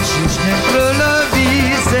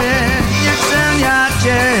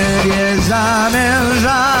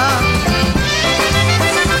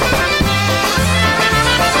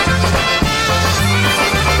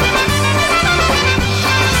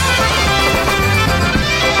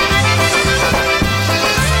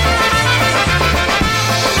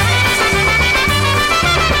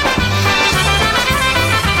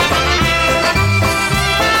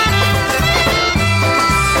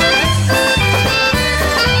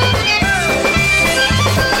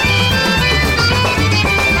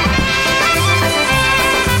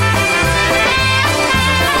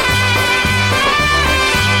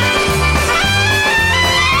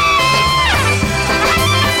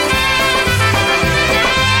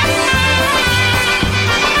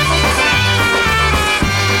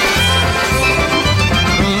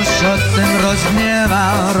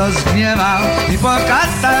rozgniewał i po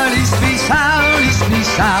kartach list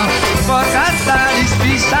pisał, po kartach list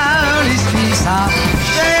pisał,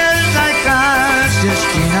 przyjeżdżaj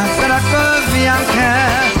Kaździeżkina, krakowiankę,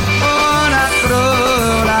 ona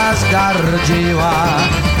króla zgardziła.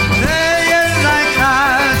 Przyjeżdżaj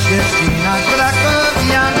Kaździeżkina,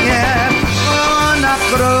 krakowiankę, ona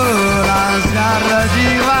króla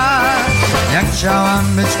zgardziła. Jak chciałam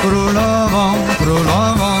być królową,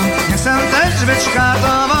 nie chcę też być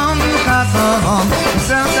katową,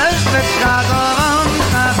 chcę też być katową.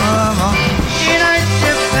 I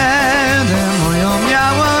najcie wtedy moją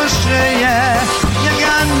miało szyję, jak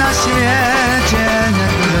ja na świecie nie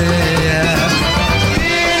żyję.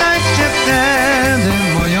 I najcie wtedy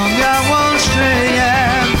moją miało szyję,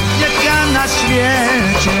 jak ja na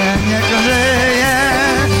świecie nie żyję.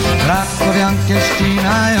 Krakowiankę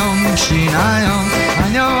ścinają,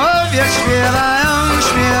 aniołowie śpiewają,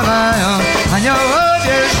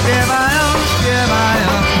 aniołowie śpiewają.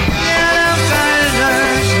 Jeden że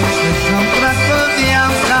śmieszną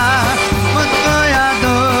krakowianka, bo twoja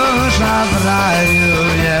dusza w raju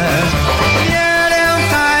jest. Jeden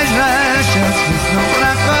że śmieszną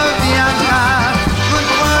krakowianka, bo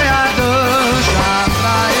twoja dusza w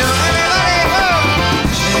raju jest.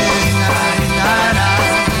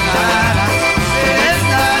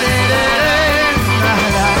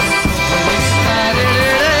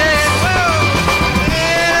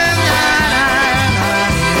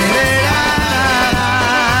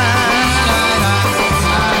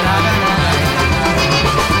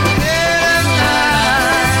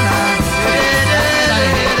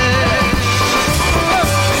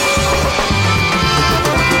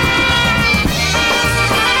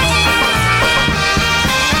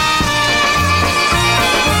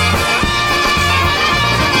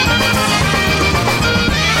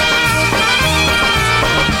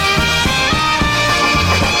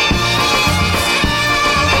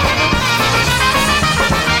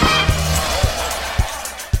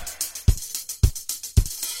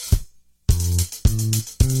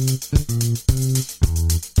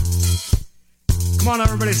 Come on,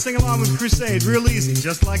 everybody, sing along with Crusade, real easy,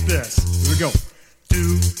 just like this. Here we go.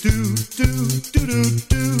 Do do do do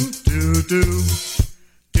do do do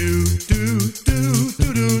do do do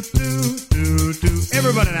do do do do.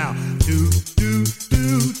 Everybody now. Do do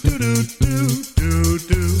do do do do do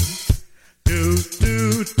do do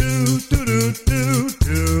do do do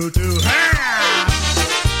do do.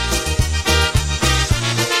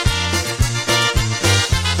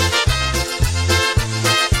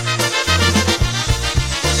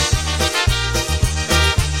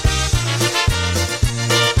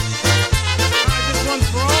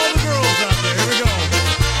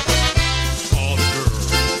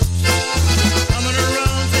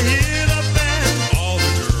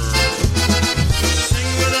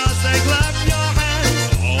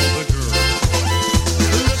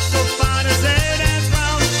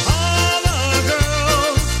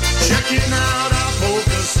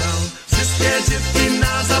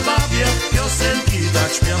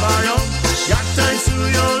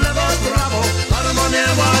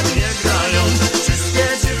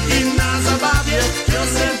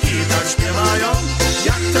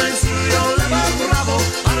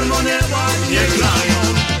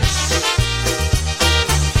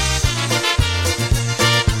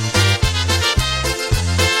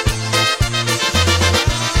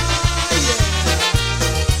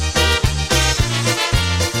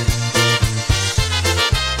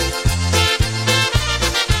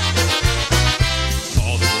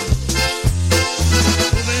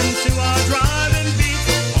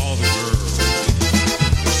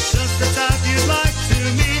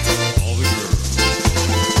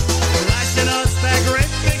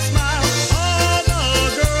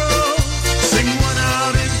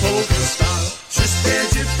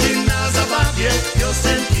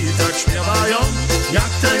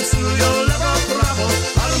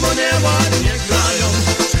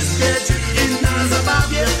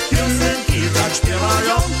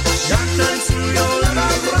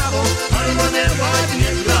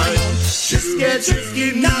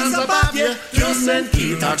 Dziewki na zabawie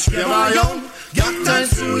piosenki tak śpiewają. Jak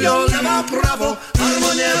tańcują lewo, prawo,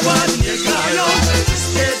 harmonie ładnie grają.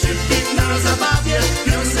 Wszystkie dziewki na zabawie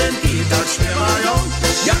piosenki tak śpiewają.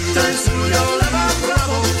 Jak tańcują lewo,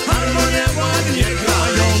 prawo, harmonie ładnie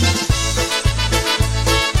grają.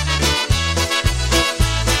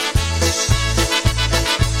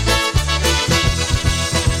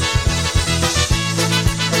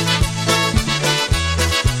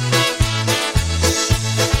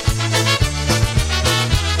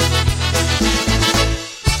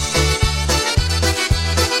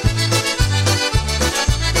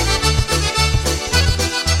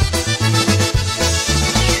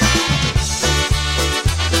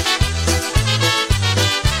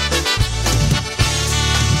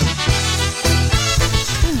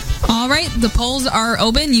 the polls are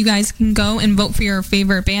open. You guys can go and vote for your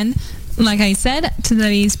favorite band. Like I said,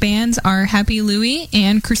 today's bands are Happy Louie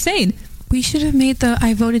and Crusade. We should have made the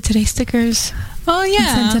I voted today stickers. Oh, yeah.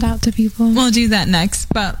 And sent it out to people. We'll do that next.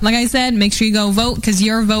 But like I said, make sure you go vote because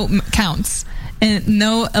your vote counts. And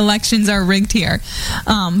no elections are rigged here.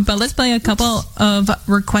 But let's play a couple of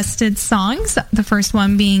requested songs. The first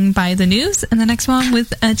one being by The News, and the next one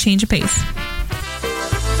with A Change of Pace.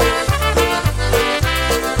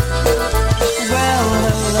 Well,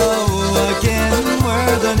 hello again,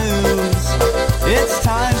 we're the news. It's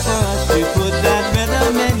time for us to put that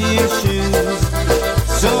rhythm in your shoes.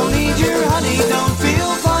 So lead your honey, don't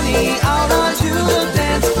feel funny, out onto the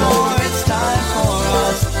dance floor. It's time for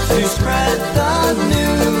us to spread the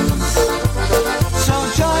news. So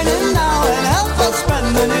join in now and help us spread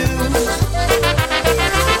the news.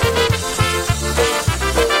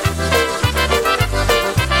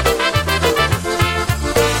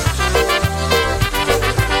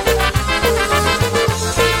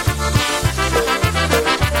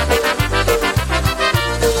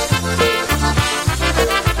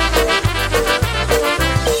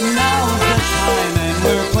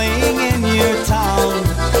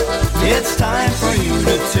 It's time for you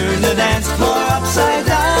to turn the dance floor upside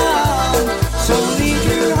down. So leave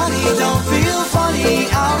your honey, don't feel funny,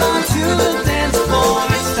 out onto the dance floor.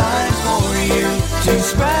 It's time for you to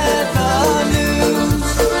spread the news.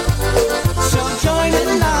 So join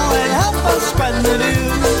in now and help us spread the news.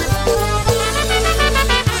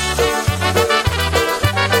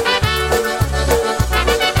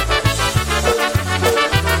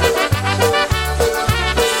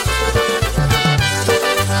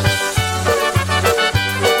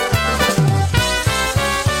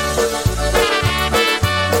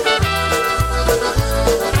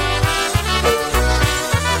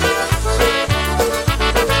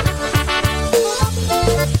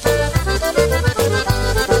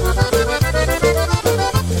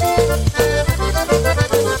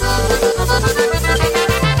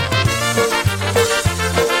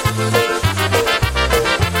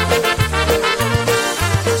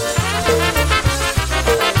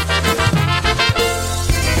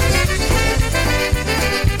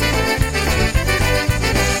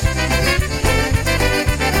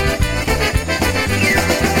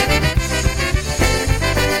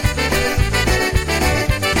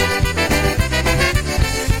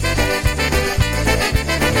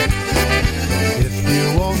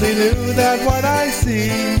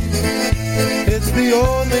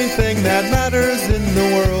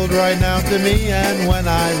 To me, and when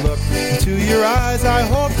I look into your eyes, I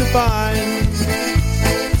hope to find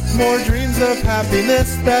more dreams of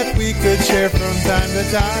happiness that we could share from time to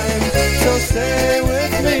time. So stay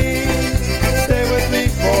with me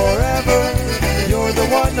forever. You're the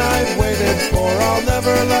one I've waited for, I'll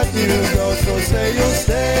never let you go. So say you'll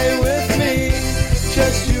stay with me,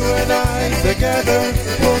 just you and I together.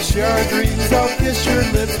 We'll share our dreams, I'll kiss your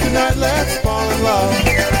lips tonight, let's fall in love.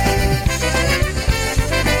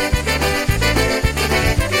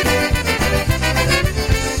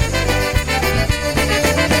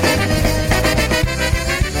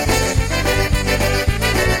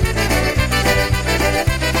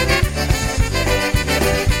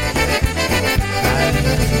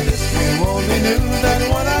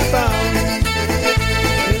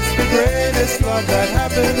 Love that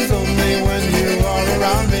happens only when you are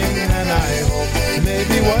around me, and I hope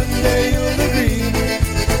maybe one day you'll agree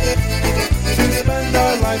to spend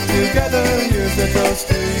our life together. Here's a toast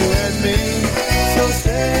to you and me. So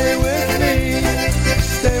stay with me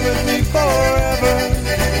forever.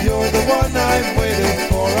 You're the one I've waited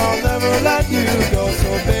for, I'll never let you go.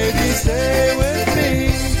 So baby, stay with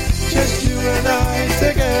me, just you and I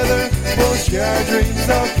together. We'll share our dreams,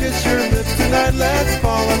 I'll kiss your lips tonight, let's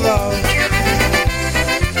fall in love.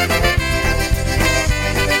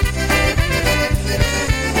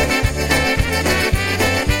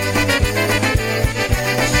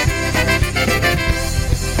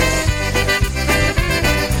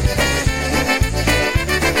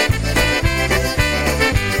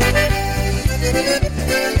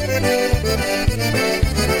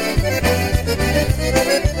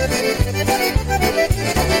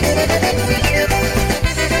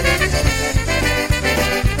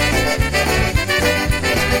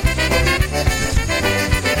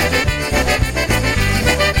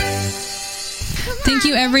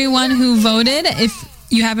 Everyone who voted. If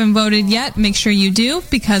you haven't voted yet, make sure you do,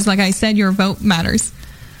 because like I said, your vote matters.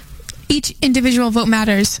 Each individual vote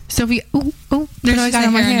matters. So if you there's just a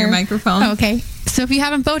hair on your microphone. Oh, okay. So if you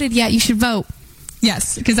haven't voted yet, you should vote.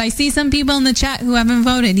 Yes, because I see some people in the chat who haven't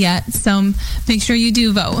voted yet, so make sure you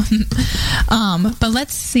do vote. But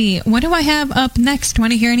let's see. What do I have up next?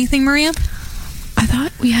 Want to hear anything, Maria? I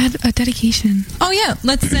thought we had a dedication. Oh, yeah.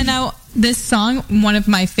 Let's send out this song, one of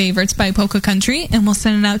my favorites by Polka Country, and we'll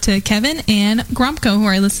send it out to Kevin and Gromko, who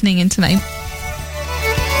are listening in tonight.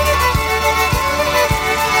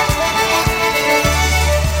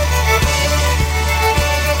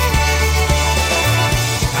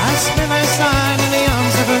 I spent my time in the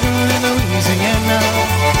arms of a girl in Louisiana.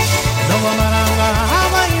 No matter how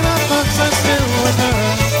many folks are still with her.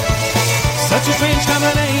 Such a strange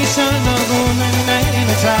combination of a woman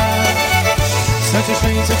and a child. Such a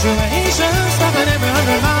strange situation, stopping every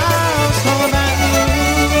 100 miles from Baton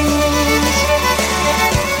Rouge.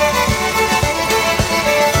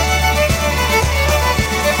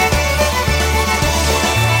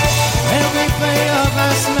 Every play of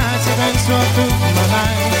last night's events roll through my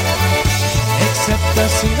mind, except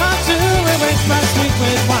the scene or two in which my sweet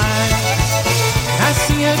with wine. I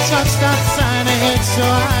see a truck stop sign ahead, so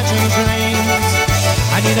I change lanes.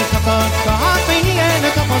 I need a cup of coffee and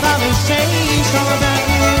a couple dollars change from a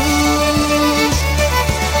Baton Rouge.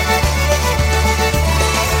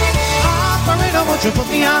 Operator, won't you put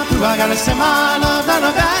me on through? I gotta send my love down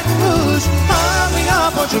to Baton Rouge. Hurry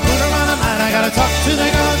up, won't you put her on the line? I gotta talk to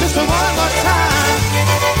the girl just one more time.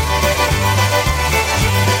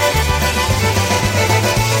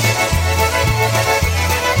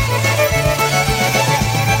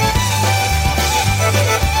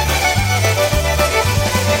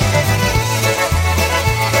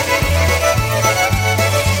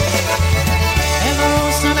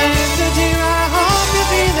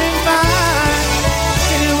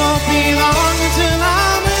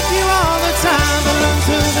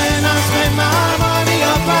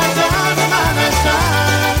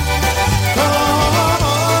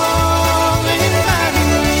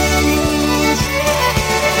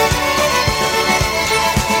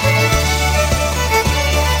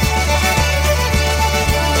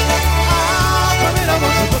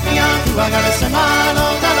 I gotta send my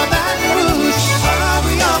love down to Baton Rouge.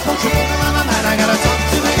 Hurry up, won't you put them on the line? I gotta talk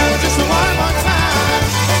to the girl just one more time.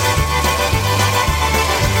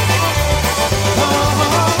 Oh,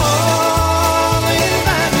 in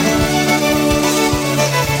Baton Rouge,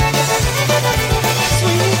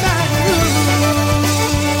 sweet Baton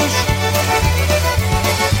Rouge,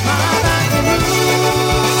 my Baton Rouge.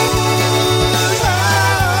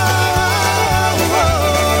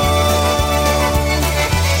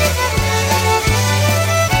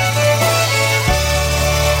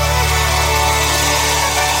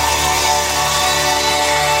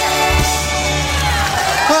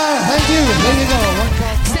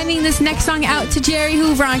 Sending this next song out to Jerry,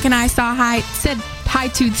 who Veronica and I said hi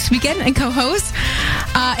to this weekend, and co-host.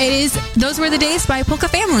 It is "Those Were the Days" by Polka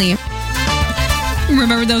Family.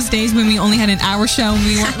 Remember those days when we only had an hour show and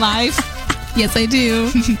we weren't live? Yes, I do.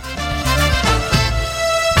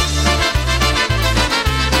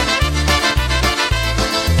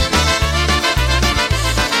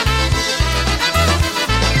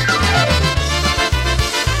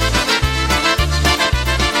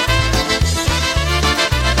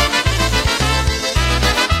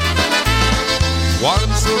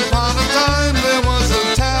 Once upon a time there was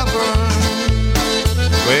a tavern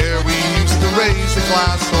where we used to raise a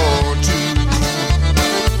glass or two.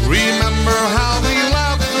 Remember how we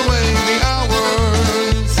laughed away the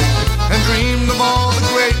hours and dreamed of all the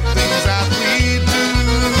great things that we'd do.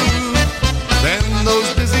 Then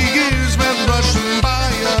those busy years went rushing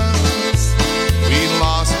by us. We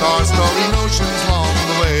lost our starry notions along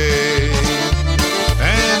the way.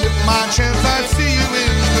 And if by chance I'd see you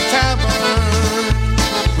in the tavern,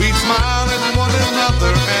 we'd smile at one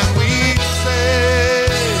another and we'd say,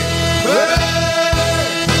 hey,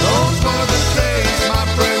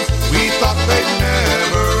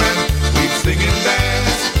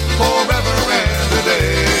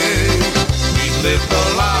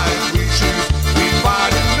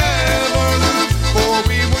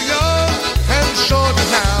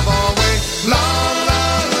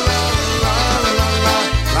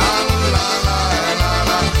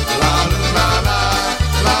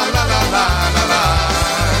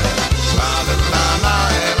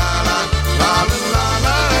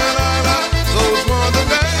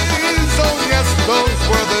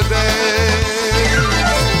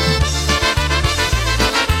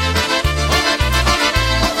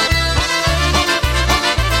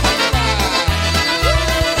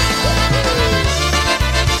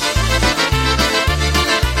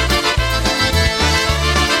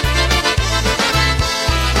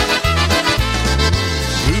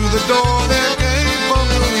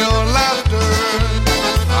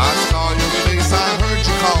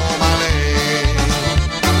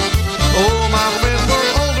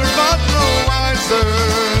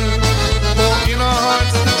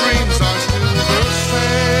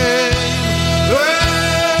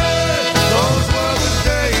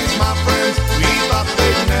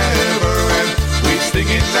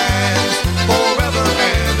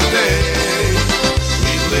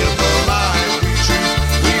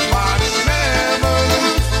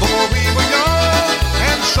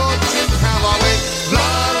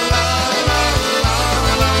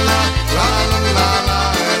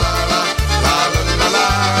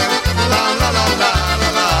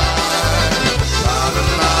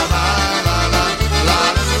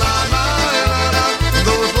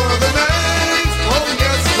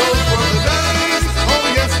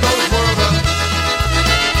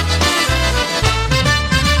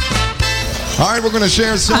 right, we're going to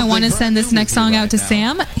share something. I want to send this next song out to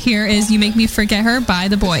Sam. Here is You Make Me Forget Her by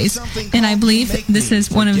The Boys. And I believe this is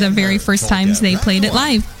one of the very first times they played it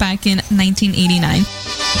live back in 1989.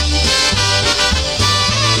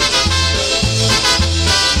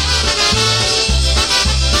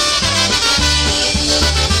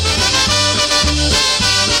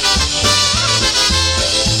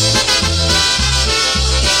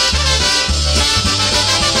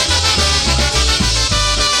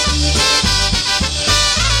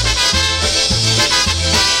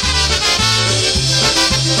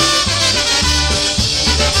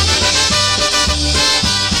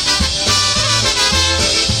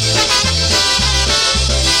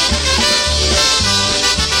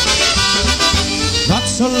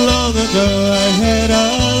 So long ago I had a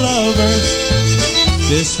lover.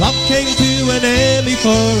 This love came to an end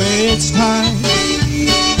before its time.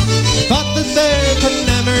 Thought that there could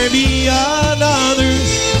never be another,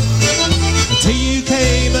 until you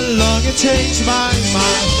came along and changed my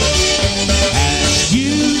mind. And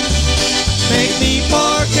you make me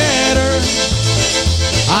forget her.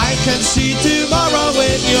 I can see tomorrow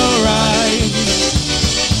in your eyes.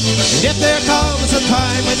 And if there comes a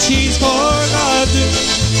time when she's forgotten,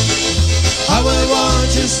 I will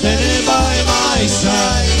want you standing by my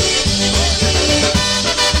side.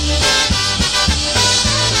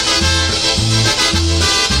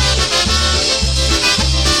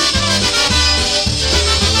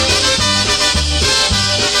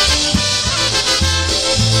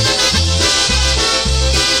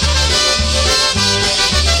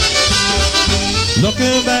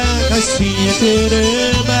 Looking back, I see it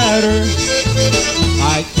didn't matter.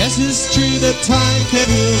 I guess it's true that time can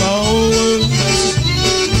heal all wounds.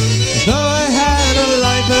 Though I had a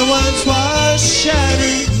life that once was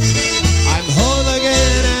shattered, I'm whole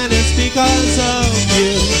again, and it's because of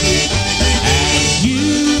you. And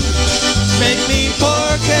you make me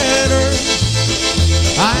forget her.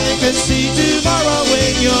 I can see tomorrow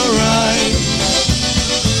in your eyes.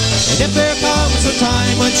 And if there comes a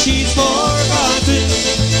time when she's forgotten,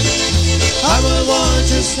 I will want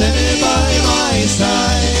you standing by my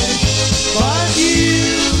side. But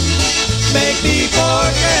you make me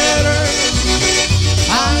forget her.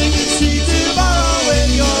 I can see tomorrow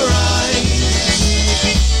in your eyes.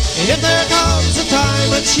 And if there comes a time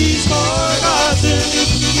when she's forgotten,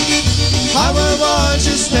 I will want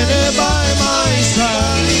you standing by my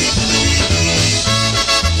side.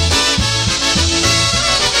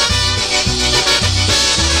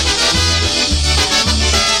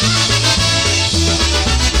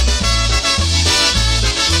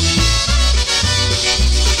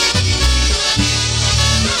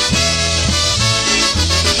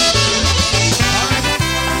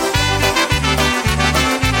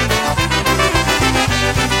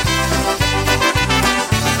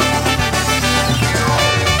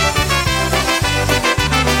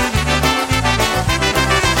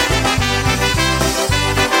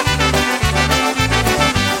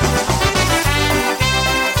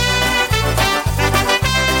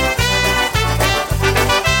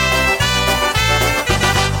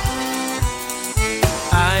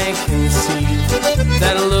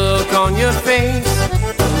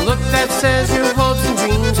 Says your hopes and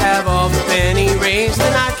dreams have all been erased,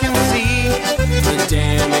 and I can see the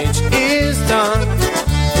damage is done.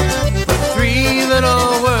 But three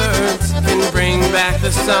little words can bring back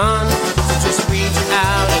the sun. So just reach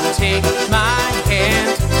out and take my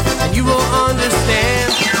hand, and you will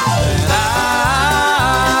understand that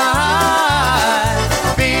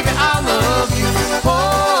baby, I love you.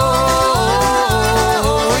 Oh,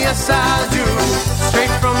 yes I do.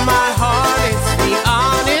 Straight from my heart, it's the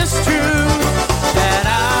honest truth.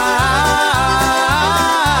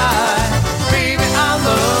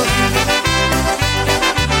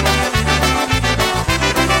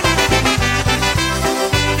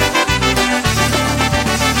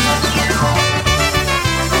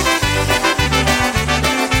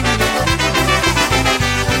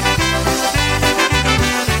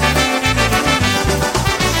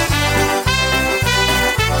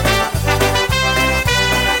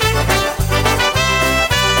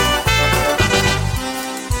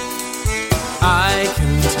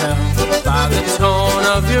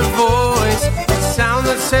 Your voice, the sound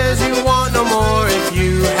that says you want no more. If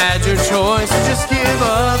you had your choice, just give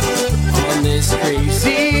up on this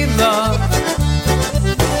crazy love.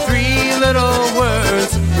 Three little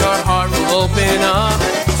words, your heart will open up.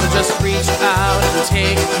 So just reach out and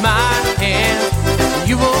take my hand, and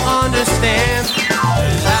you will understand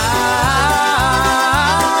that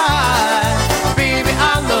baby,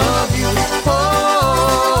 I love you.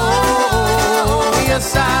 Oh,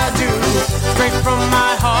 yes I do. Straight from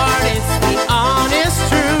my heart, it's the honest.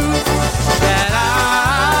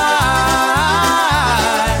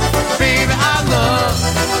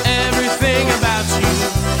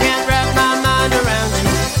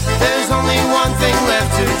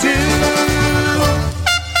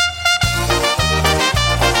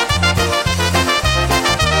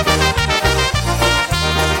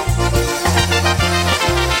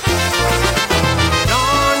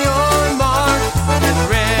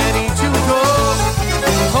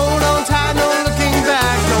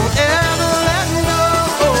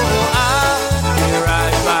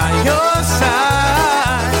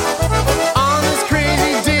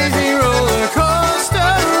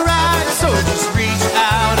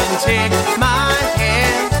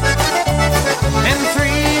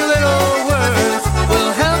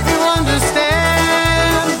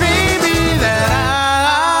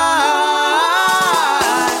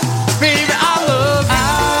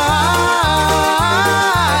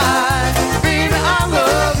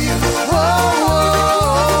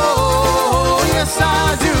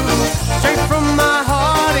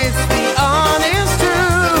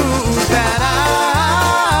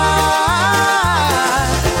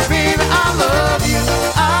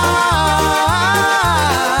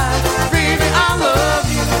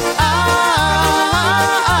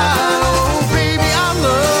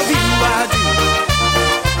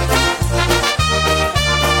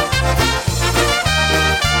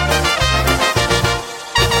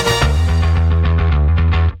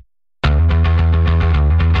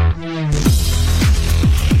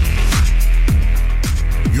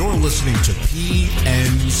 listening to PNCR.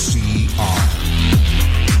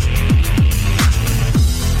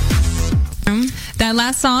 That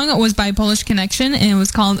last song was by Polish Connection, and it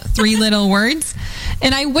was called Three Little Words.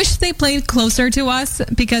 And I wish they played closer to us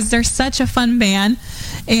because they're such a fun band.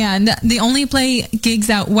 And they only play gigs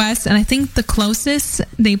out west. And I think the closest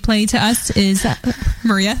they play to us is...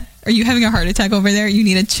 Maria, are you having a heart attack over there? You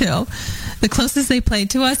need to chill. The closest they played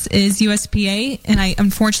to us is USPA. And I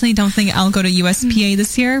unfortunately don't think I'll go to USPA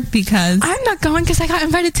this year because... I'm not going because I got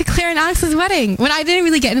invited to Claire and Alex's wedding. When I didn't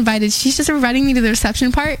really get invited, she's just inviting me to the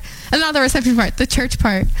reception part. Not the reception part, the church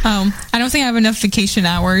part. I don't think I have enough vacation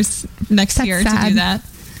hours next year to do that.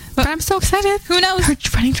 But I'm so excited. Who knows? Her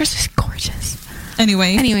wedding dress is gorgeous.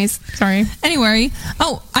 Anyways, sorry. Anyway,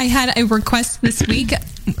 I had a request this week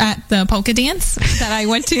at the polka dance that I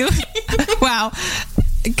went to. Wow.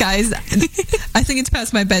 Guys, I think it's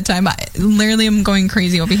past my bedtime. I literally am going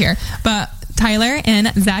crazy over here. But Tyler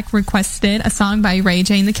and Zach requested a song by Ray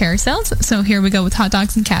J and the Carousels. So here we go with Hot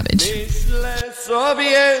Dogs and Cabbage. Myślę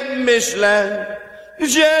sobie, myślę,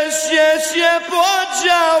 gdzieś się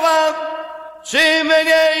podziałam. Czy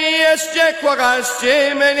mnie jeszcze kochasz,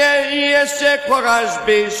 czy mnie jeszcze kochasz,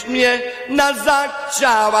 byś mnie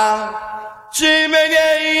zachciała? Czy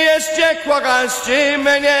mnie jeszcze kochasz, czy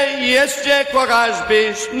mnie jeszcze kochasz,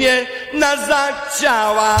 byś mnie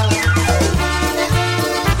zachciała?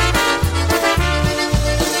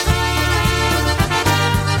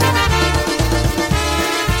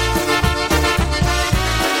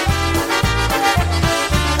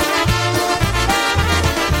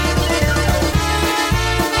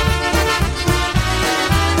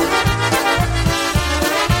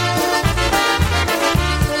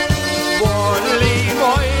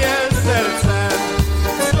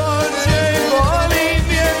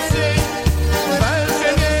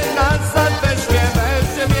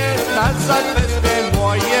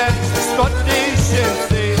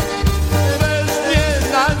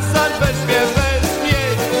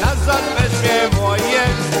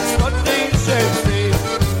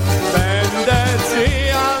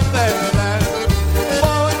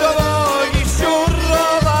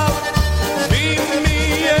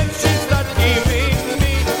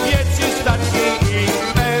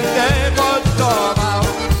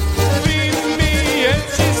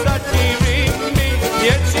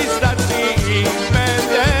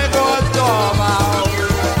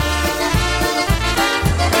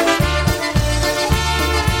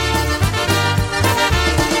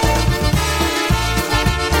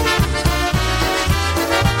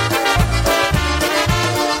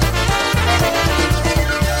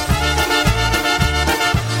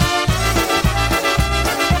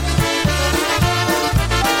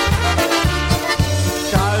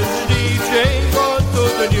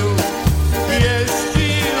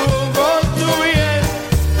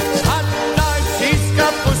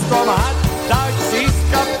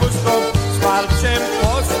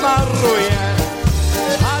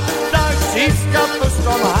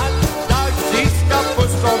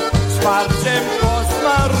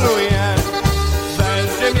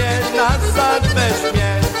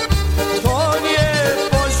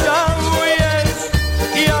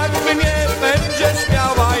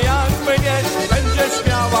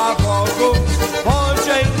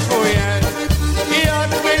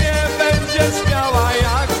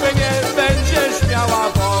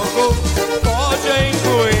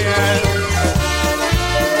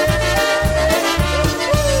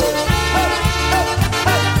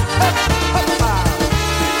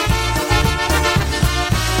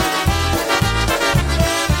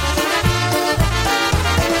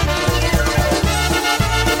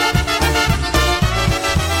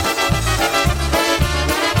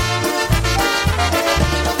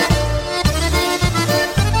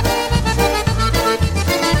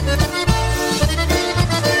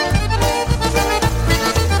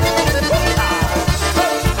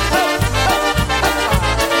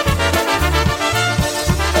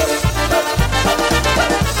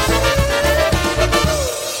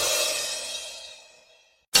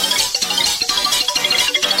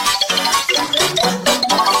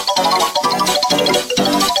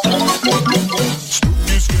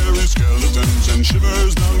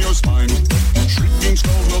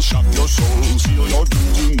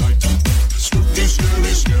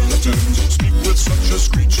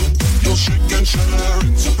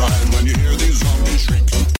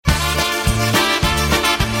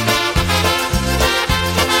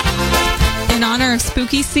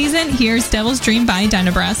 Spooky season, here's Devil's Dream by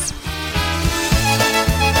Dynabreast.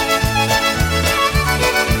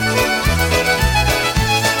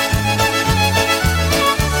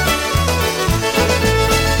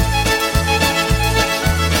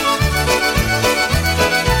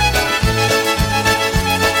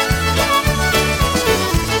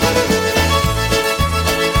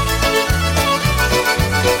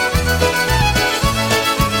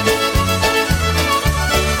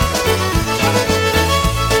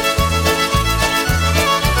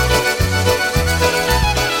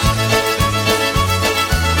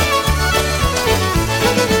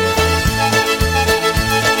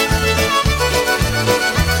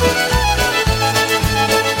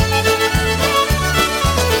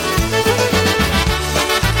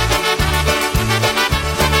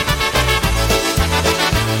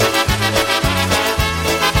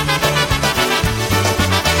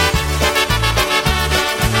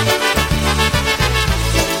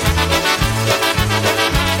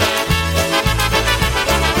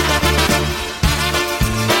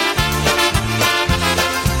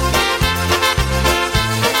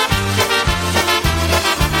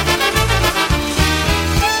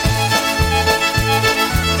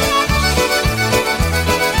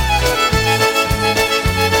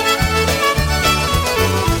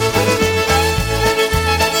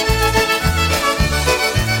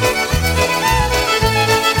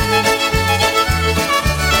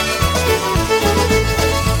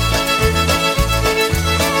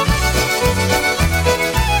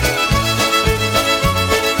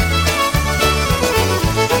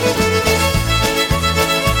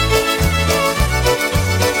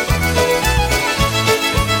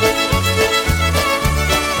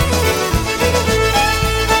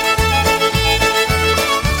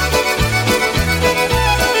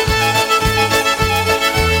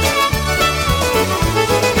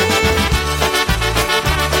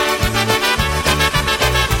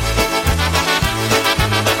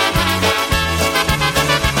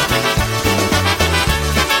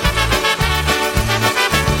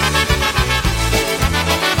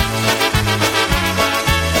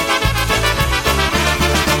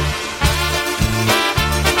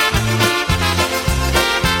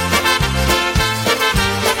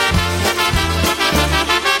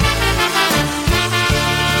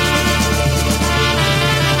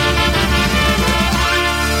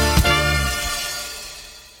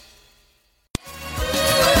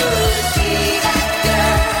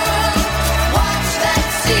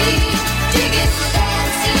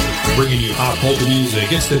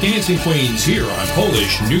 music. It's the Dancing Queens here on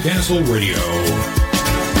Polish Newcastle Radio.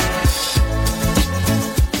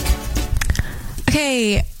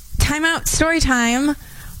 Okay, time out, story time.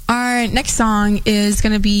 Our next song is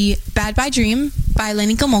going to be Bad Bad Dream by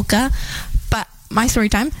Lenny Gomulka, but my story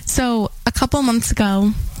time. So a couple months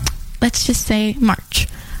ago, let's just say March,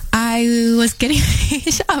 I was getting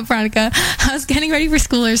shut up, Veronica. I was getting ready for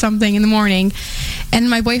school or something in the morning, and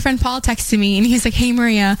my boyfriend Paul texted me, and he was like, "Hey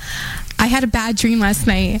Maria, I had a bad dream last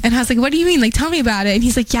night." And I was like, "What do you mean? Like, tell me about it." And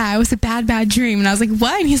he's like, "Yeah, it was a bad dream." And I was like,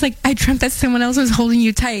 "What?" And he's like, "I dreamt that someone else was holding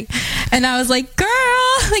you tight." And I was like,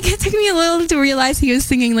 "Girl," like it took me a little to realize he was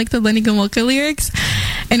singing like the Lenny Gomulka lyrics,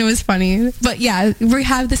 and it was funny. But yeah, we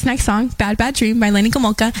have this next song, Bad Bad Dream by Lenny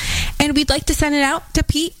Gomulka, and we'd like to send it out to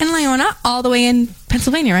Pete and Leona all the way in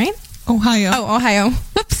Pennsylvania, right? Ohio. Oh, Ohio.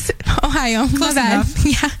 Whoops. Ohio. Close My bad. enough.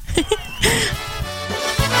 Yeah.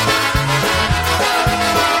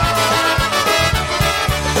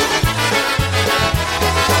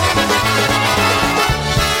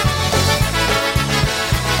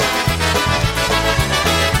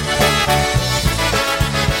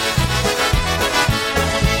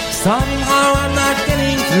 Somehow I'm not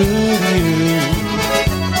getting through to you,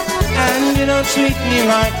 and you don't treat me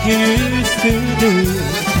like you used to do.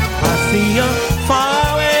 I see a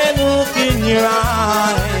faraway look in your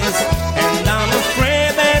eyes, and I'm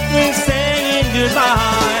afraid that we're saying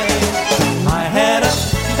goodbye. I had a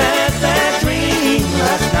bad dream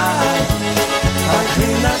last night. I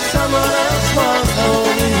dreamed that someone else was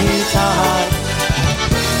holding me tight.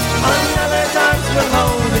 Another times we're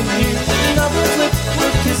holding you, another's lips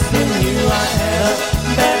were kissing you. I had a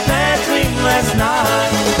bad dream last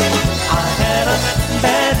night. I had a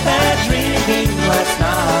bad dream last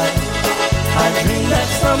night. I dreamed that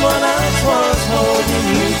someone else was holding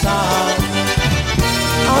you tight.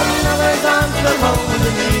 Another times we're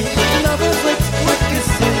holding you, another's lips were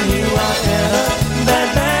kissing you. I had a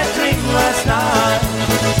bad dream last night.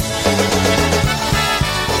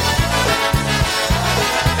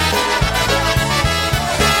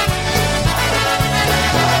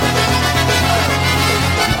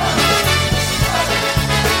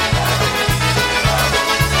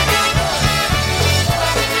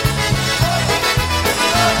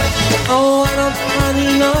 Oh, I don't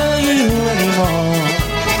hardly know you anymore,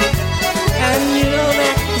 and you don't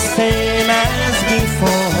act the same as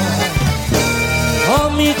before.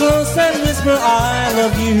 Hold me close and whisper I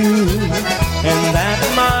love you, and that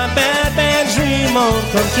my bad dream won't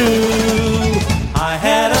come true. I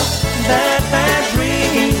had a bad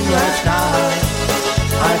dream last night.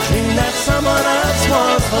 I dreamed that someone else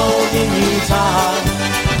was holding you tight.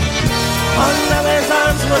 Another's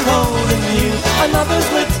arms were holding you, another's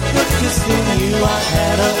lips were kissing you. I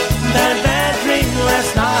had a bad dream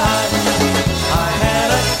last night. I had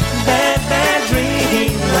a bad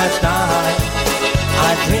dream last night.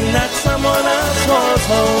 I dreamed that someone else was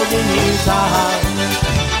holding you tight.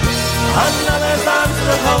 Another's arms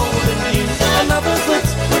were holding you, another's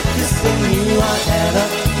lips were kissing you. I had a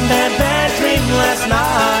bad dream last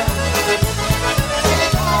night.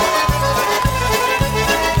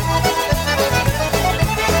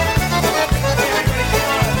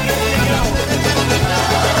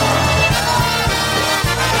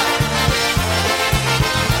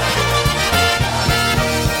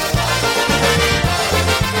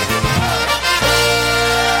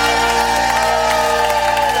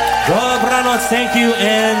 Dobranoc, thank you,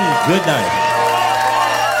 and good night.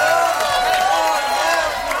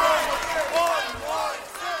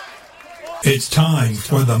 It's time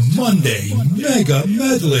for the Monday Mega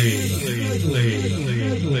Medley.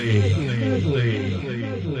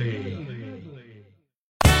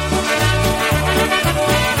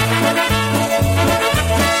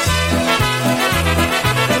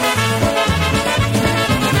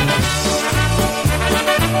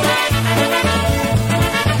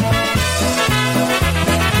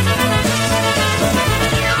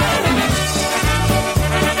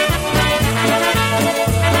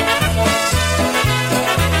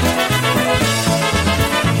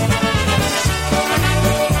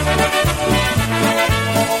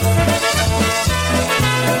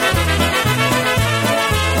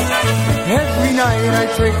 I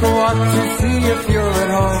take a walk to see if you're at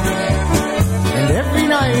home. And every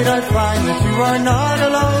night I find that you are not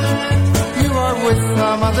alone. You are with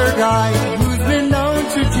some other guy who's been known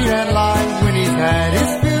to cheat and lie. When he's had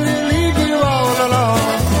his fill, he'll leave you all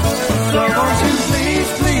alone. So won't you please,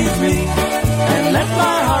 please me, and let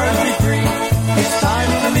my heart be free. It's time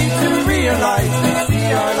for me to realize and see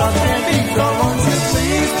our love can be. So won't you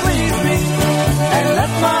please, please me, and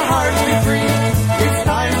let my heart be free. It's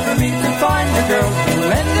time for me to find a girl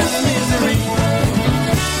who'll end this misery.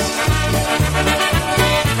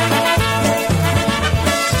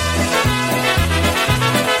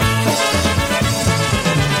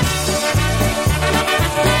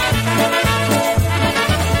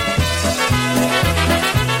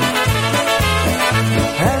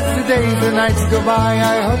 days and nights go by,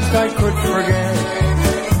 I hoped I could forget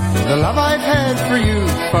the love I've had for you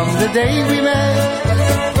from the day we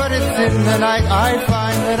met. But it's in the night I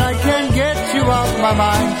find that I can't get you off my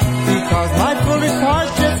mind, because my foolish heart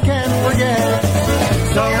just can't forget.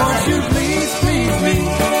 So won't you please, please me,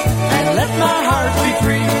 and let my heart be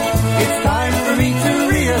free. It's time for me to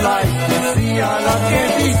realize, you see, our love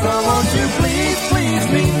can't be. So won't you please, please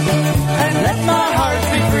me, and let my heart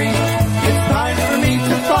be free. It's time for me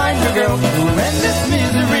to find a girl who will end this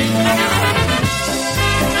misery.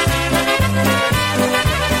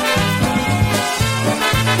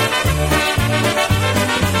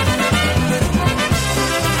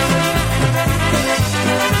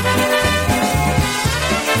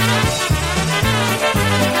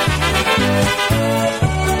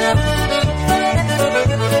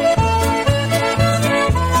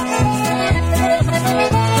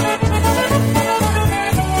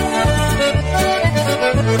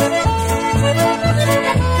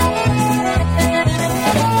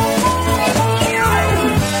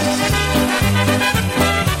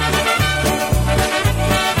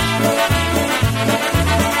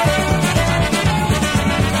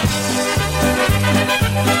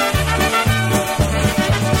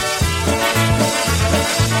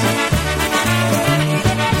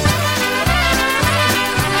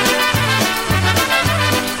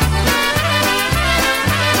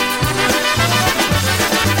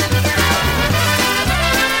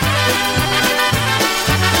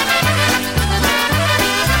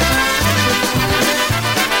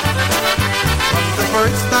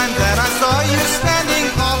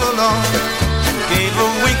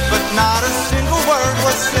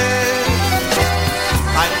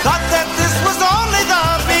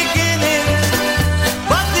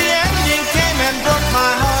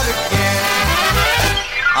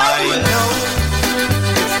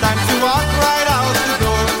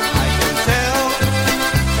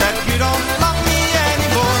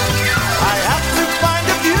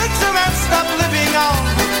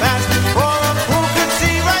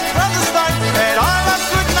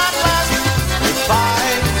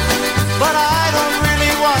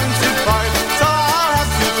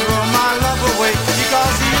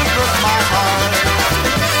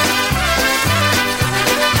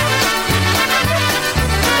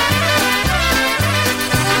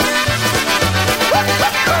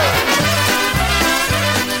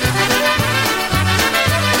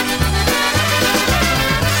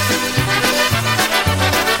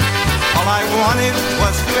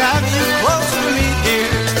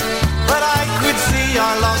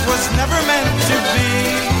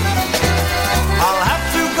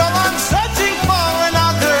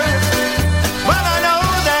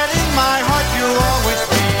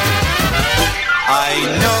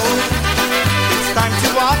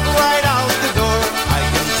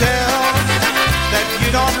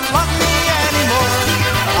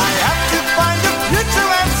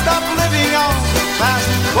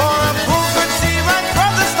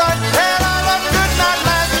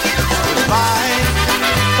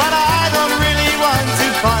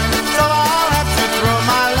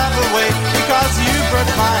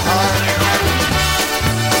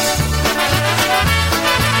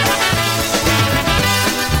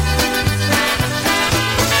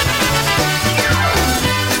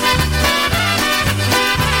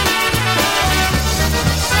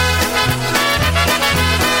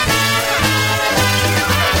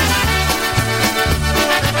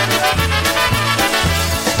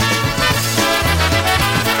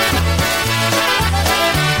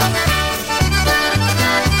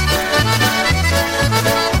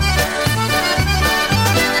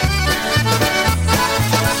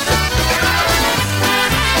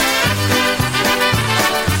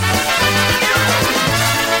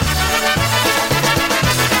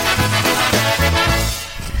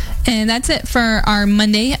 And that's it for our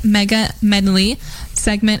Monday Mega Medley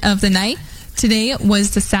segment of the night. Today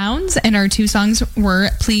was The Sounds, and our two songs were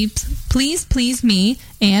Please Please Me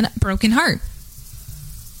and Broken Heart.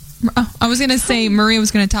 Oh, I was going to say Maria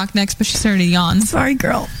was going to talk next, but she started to yawn. Sorry,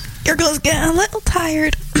 girl. Your girl's getting a little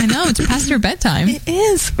tired. I know, it's past her bedtime. It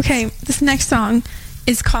is. Okay, this next song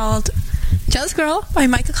is called Jealous Girl by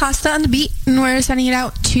Michael Costa on the beat, and we're sending it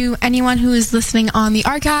out to anyone who is listening on the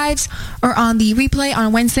archives or on the replay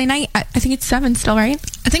on Wednesday night. I think it's 7 still, right?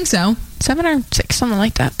 I think so. 7 or 6, something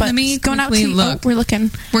like that. But let me going out to look. We're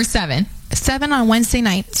looking. We're 7. 7 on Wednesday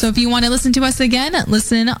night. So if you want to listen to us again,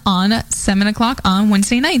 listen on 7 o'clock on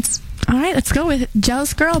Wednesday nights. All right, let's go with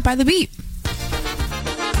Jealous Girl by the beat.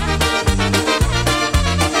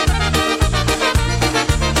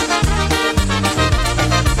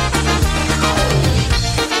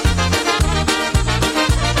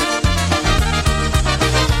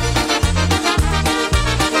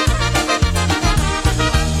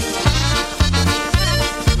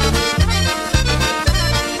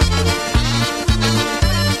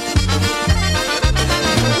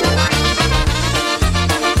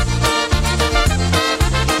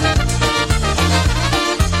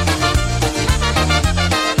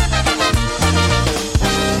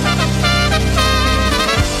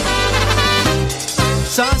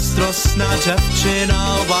 Zazdrosna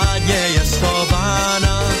dziewczyna ładnie jest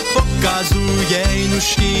chowana, pokazuje jej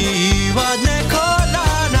nóżki i ładne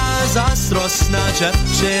kolana. Zazdrosna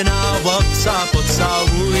dziewczyna chłopca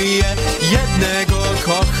pocałuje, jednego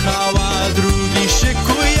kochała, drugi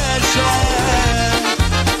szykuje się.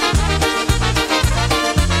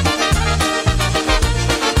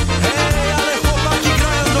 Hej, ale chłopaki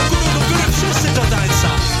grają do góry, wszyscy do tańca.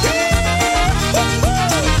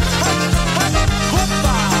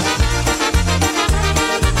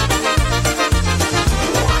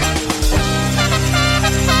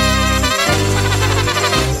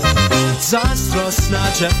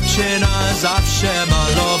 Zazdrosna dziewczyna zawsze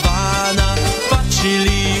malowana,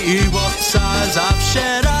 patrzyli i chłopca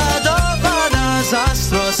zawsze radowana.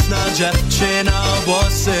 Zazdrosna dziewczyna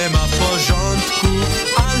włosy ma w porządku,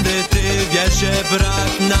 ale ty wiesz, że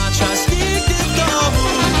brak na czas nigdy w domu.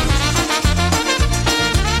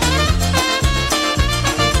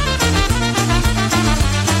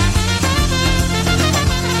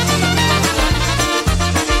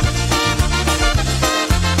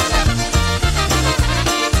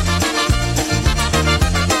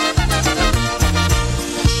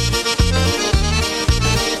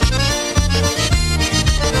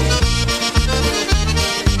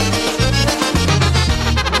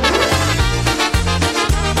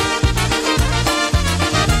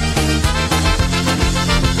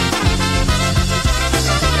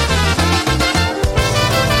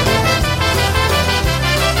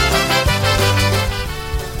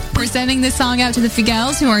 Sending this song out to the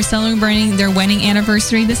Figels who are celebrating their wedding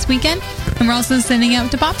anniversary this weekend. And we're also sending out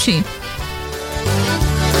to Bopshi. Look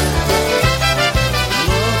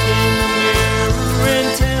in the mirror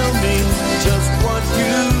and tell me just what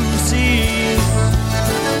you see.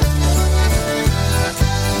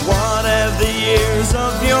 What have the years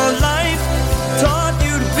of your life taught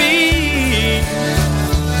you to be?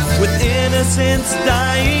 With innocence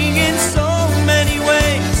dying in so many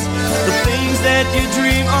ways, the things that you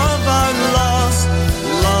dream of are lost,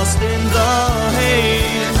 lost in the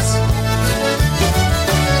haze.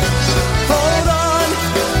 Hold on,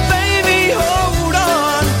 baby, hold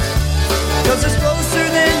on, 'cause it's closer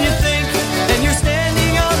than you think, and you're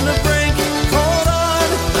standing on the brink. Hold on,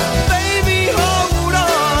 baby, hold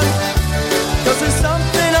on, 'cause there's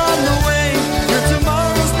something on the way. Your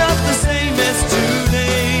tomorrow's not the same as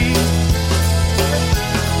today.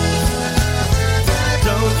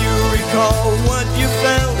 Don't you recall what you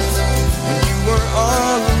felt when you were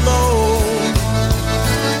all alone?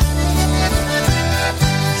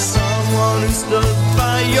 Someone who stood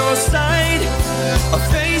by your side, a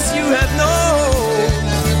face you have known.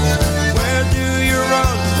 Where do you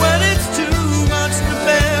run when it's too much to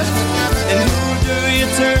bear? And who do you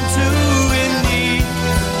turn to in need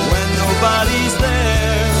when nobody's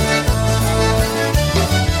there?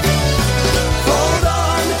 Hold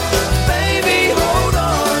on, baby, hold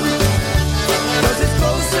on, 'cause it's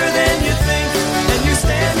closer than you think, and you're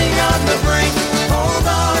standing on the brink. Hold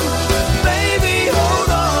on, baby, hold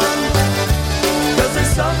on, 'cause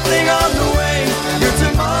there's something on the way. Your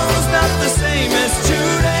tomorrow's not the same as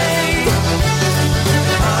today.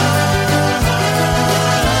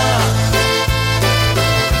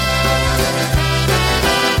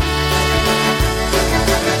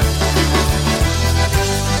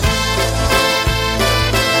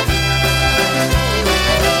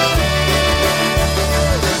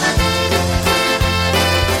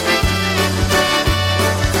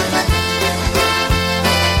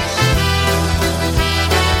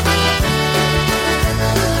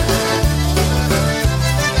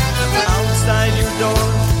 Outside your door,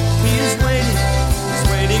 he is waiting. He's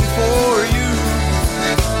waiting for you.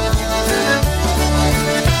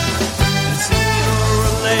 And sooner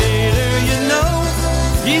or later, you know,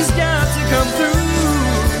 he's got to come through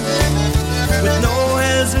with no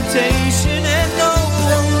hesitation and no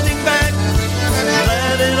holding back.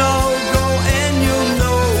 Let it all go, and you'll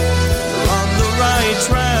know you're on the right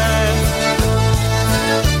track.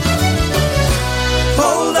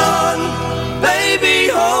 Hold on, baby,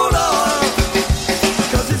 hold on,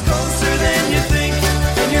 'cause it's closer than you think,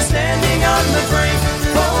 and you're standing on the brink.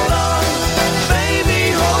 Hold on, baby,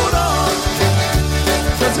 hold on,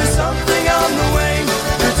 'cause there's something on the way.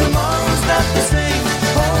 Your tomorrow's not the same.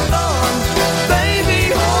 Hold on, baby,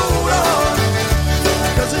 hold on,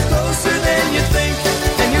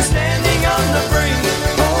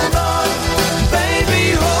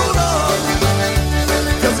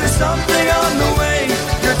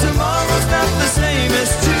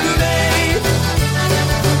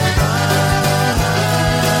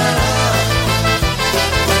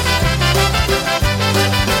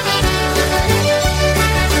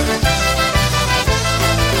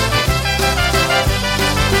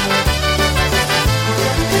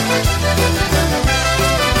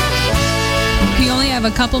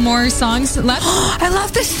 have a couple more songs left. I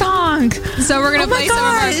love this song. So we're going to play some of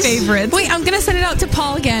our favorites. Wait, I'm going to send it out to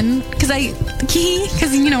Paul again because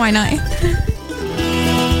you know why not?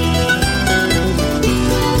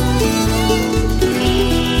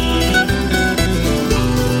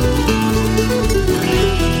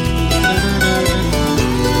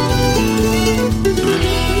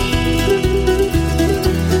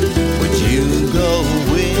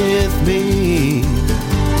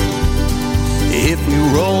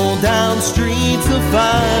 Roll down streets of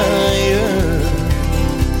fire.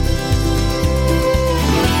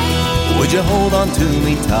 Would you hold on to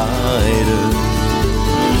me tighter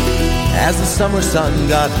as the summer sun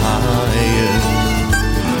got higher?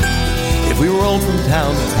 If we rolled from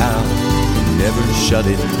town to town and never shut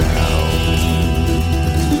it down,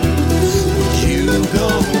 would you go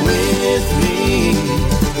with me?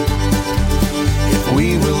 If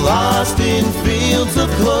we were lost in fields of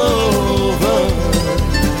clover,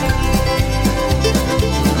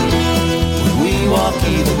 walk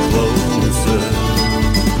even closer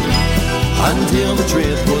until the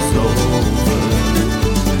trip was over?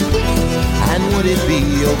 And would it be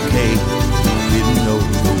okay if I didn't know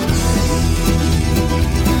the way?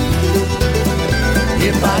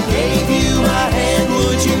 If I gave you my hand,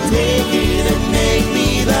 would you take it and make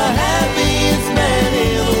me the happiest man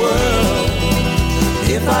in the world?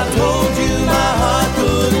 If I told you my heart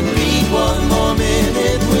couldn't beat one more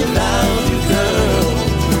minute without you, girl,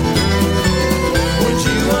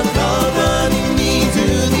 accompany me to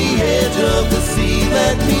the edge of the sea.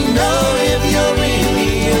 Let me know if you're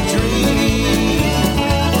really a dream.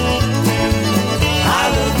 I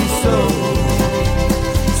love you so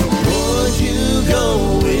would you go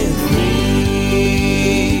with me?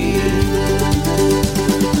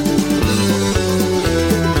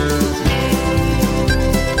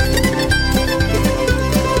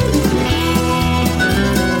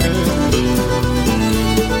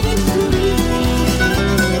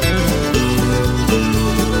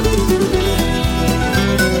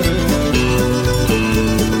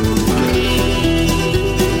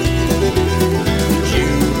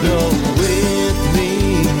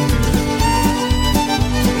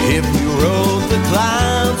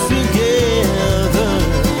 Clouds together,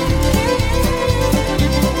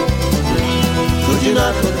 could you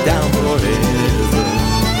not look down forever?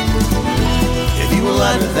 If you were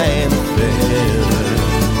lighter than a feather,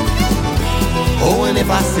 oh, and if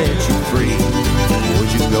I set you free,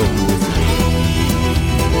 would you go with me?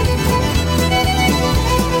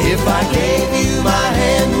 If I gave you my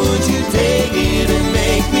hand, would you take it and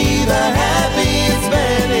make me the happiest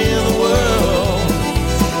man in the world?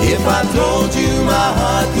 If I told you my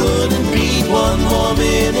heart couldn't beat one more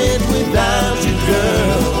minute without you,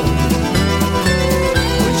 girl,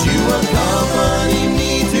 would you accompany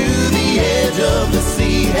me to the edge of the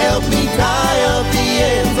sea? Help me tie up the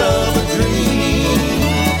ends of a dream.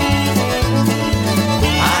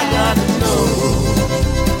 I gotta know,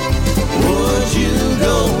 would you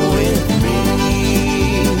go with me?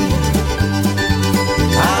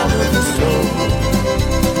 I love you so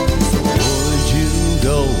would you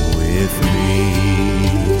go with me?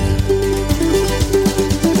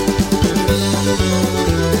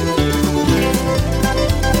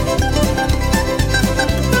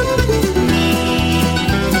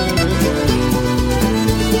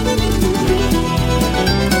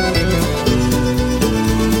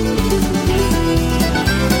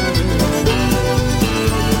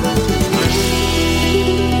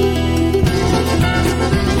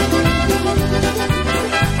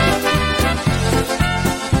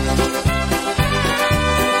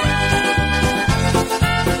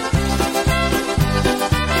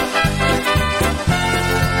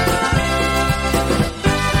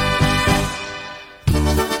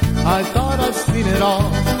 I thought I'd seen it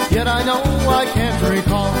all, yet I know I can't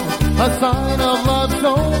recall a sign of love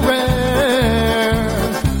so rare.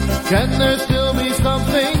 Can there still be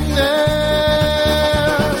something there?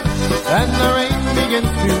 And the rain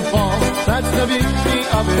begins to fall, that's the beauty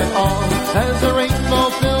of it all, as the rainbow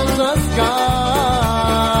fills the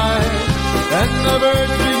sky, and the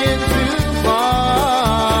birds begin to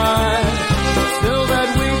fly. Still that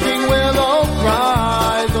weeping willow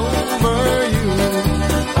cries over you.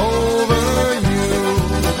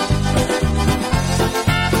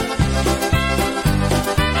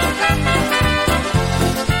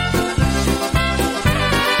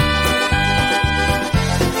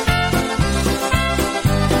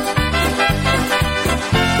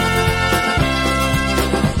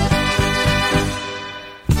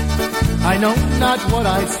 I know not what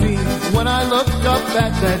I see when I look up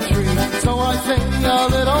at that tree, so I sing a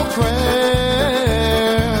little prayer.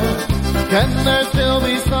 Can there still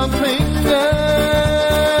be something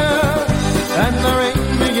there? And the rain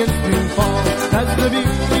begins to fall. That's the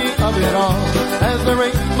beauty of it all. As the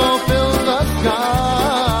rainbow fills the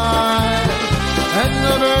sky, and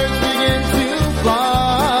the birds begin to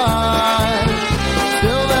fly.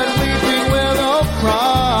 Still that weeping willow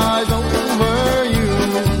cries over you,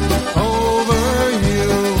 over you.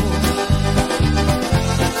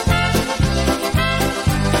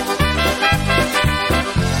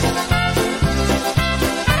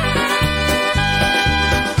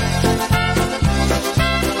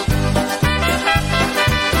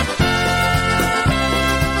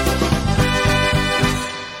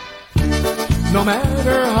 No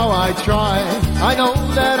matter how I try, I know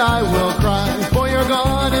that I will cry, for you're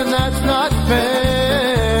gone and that's not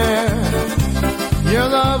fair. Your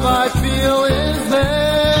love I feel is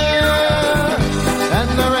there, and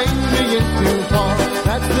the rain begins to fall.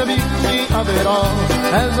 That's the beauty of it all,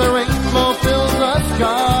 as the rainbow fills the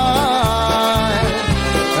sky,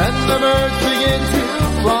 and the birds begin to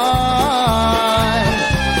fly.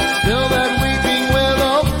 Still that weeping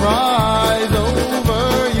willow cries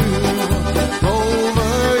over you,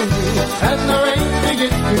 over you, and the rain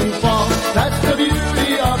begins to fall. That's the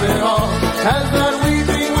beauty of it all, as that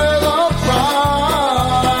weeping willow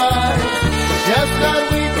cries. Yes, that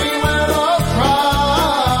weeping willow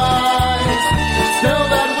cries. Still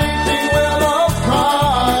that weeping willow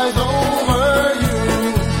cries over you,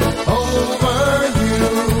 over you.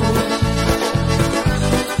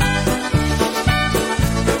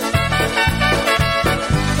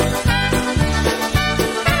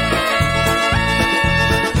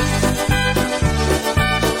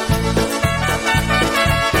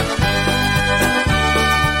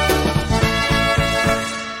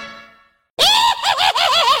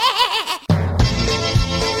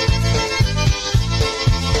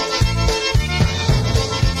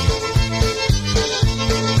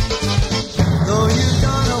 Though you've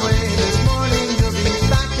gone away this morning, you'll be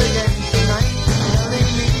back again tonight. Telling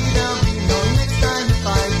me there'll be no next time if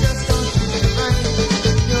I just don't treat you right.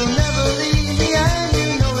 You'll never leave me and you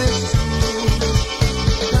know it's true.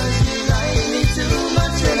 'Cause you like me too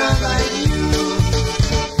much and I like you.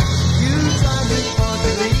 You tried before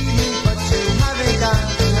to leave me, but you haven't got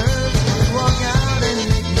the nerve to walk out and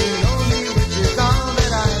make me lonely, which is all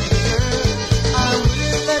that I deserve. I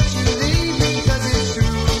wouldn't let you leave me 'cause it's true.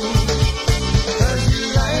 'Cause you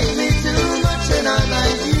like me too much and I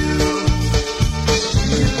like you.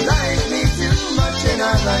 You like me too much and I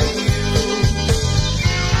like you.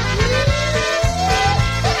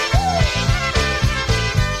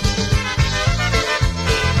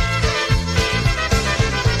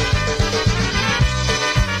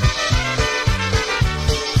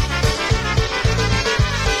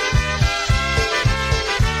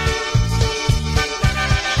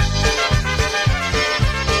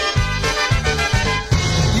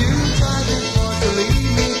 You tried before to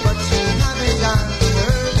leave me, but you haven't got the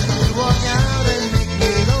nerve to walk out and make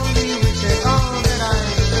me lonely, which is all that I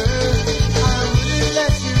deserve. I wouldn't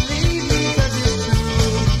let you leave me 'cause it's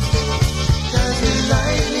true. 'Cause you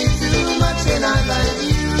like me too much and I like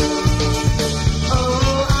you.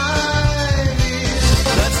 Oh,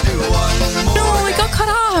 let's do one more. No, we got cut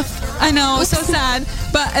off. I know, so sad.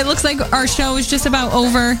 But it looks like our show is just about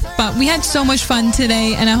over. But we had so much fun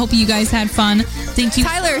today, and I hope you guys had fun. Thank you.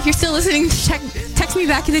 Tyler, if you're still listening, text me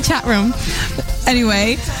back in the chat room.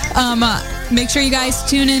 Anyway, make sure you guys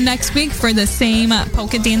tune in next week for the same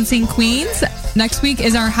Polka Dancing Queens. Next week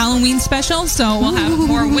is our Halloween special, so we'll have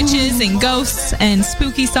more witches and ghosts and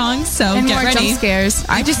spooky songs, so And get more ready. jump scares.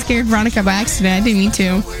 I just scared Veronica by accident. I didn't mean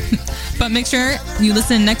to. But make sure you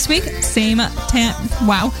listen next week. Same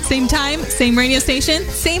time, same radio station.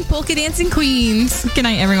 Same Polka Dancing Queens. Good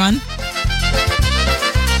night, everyone.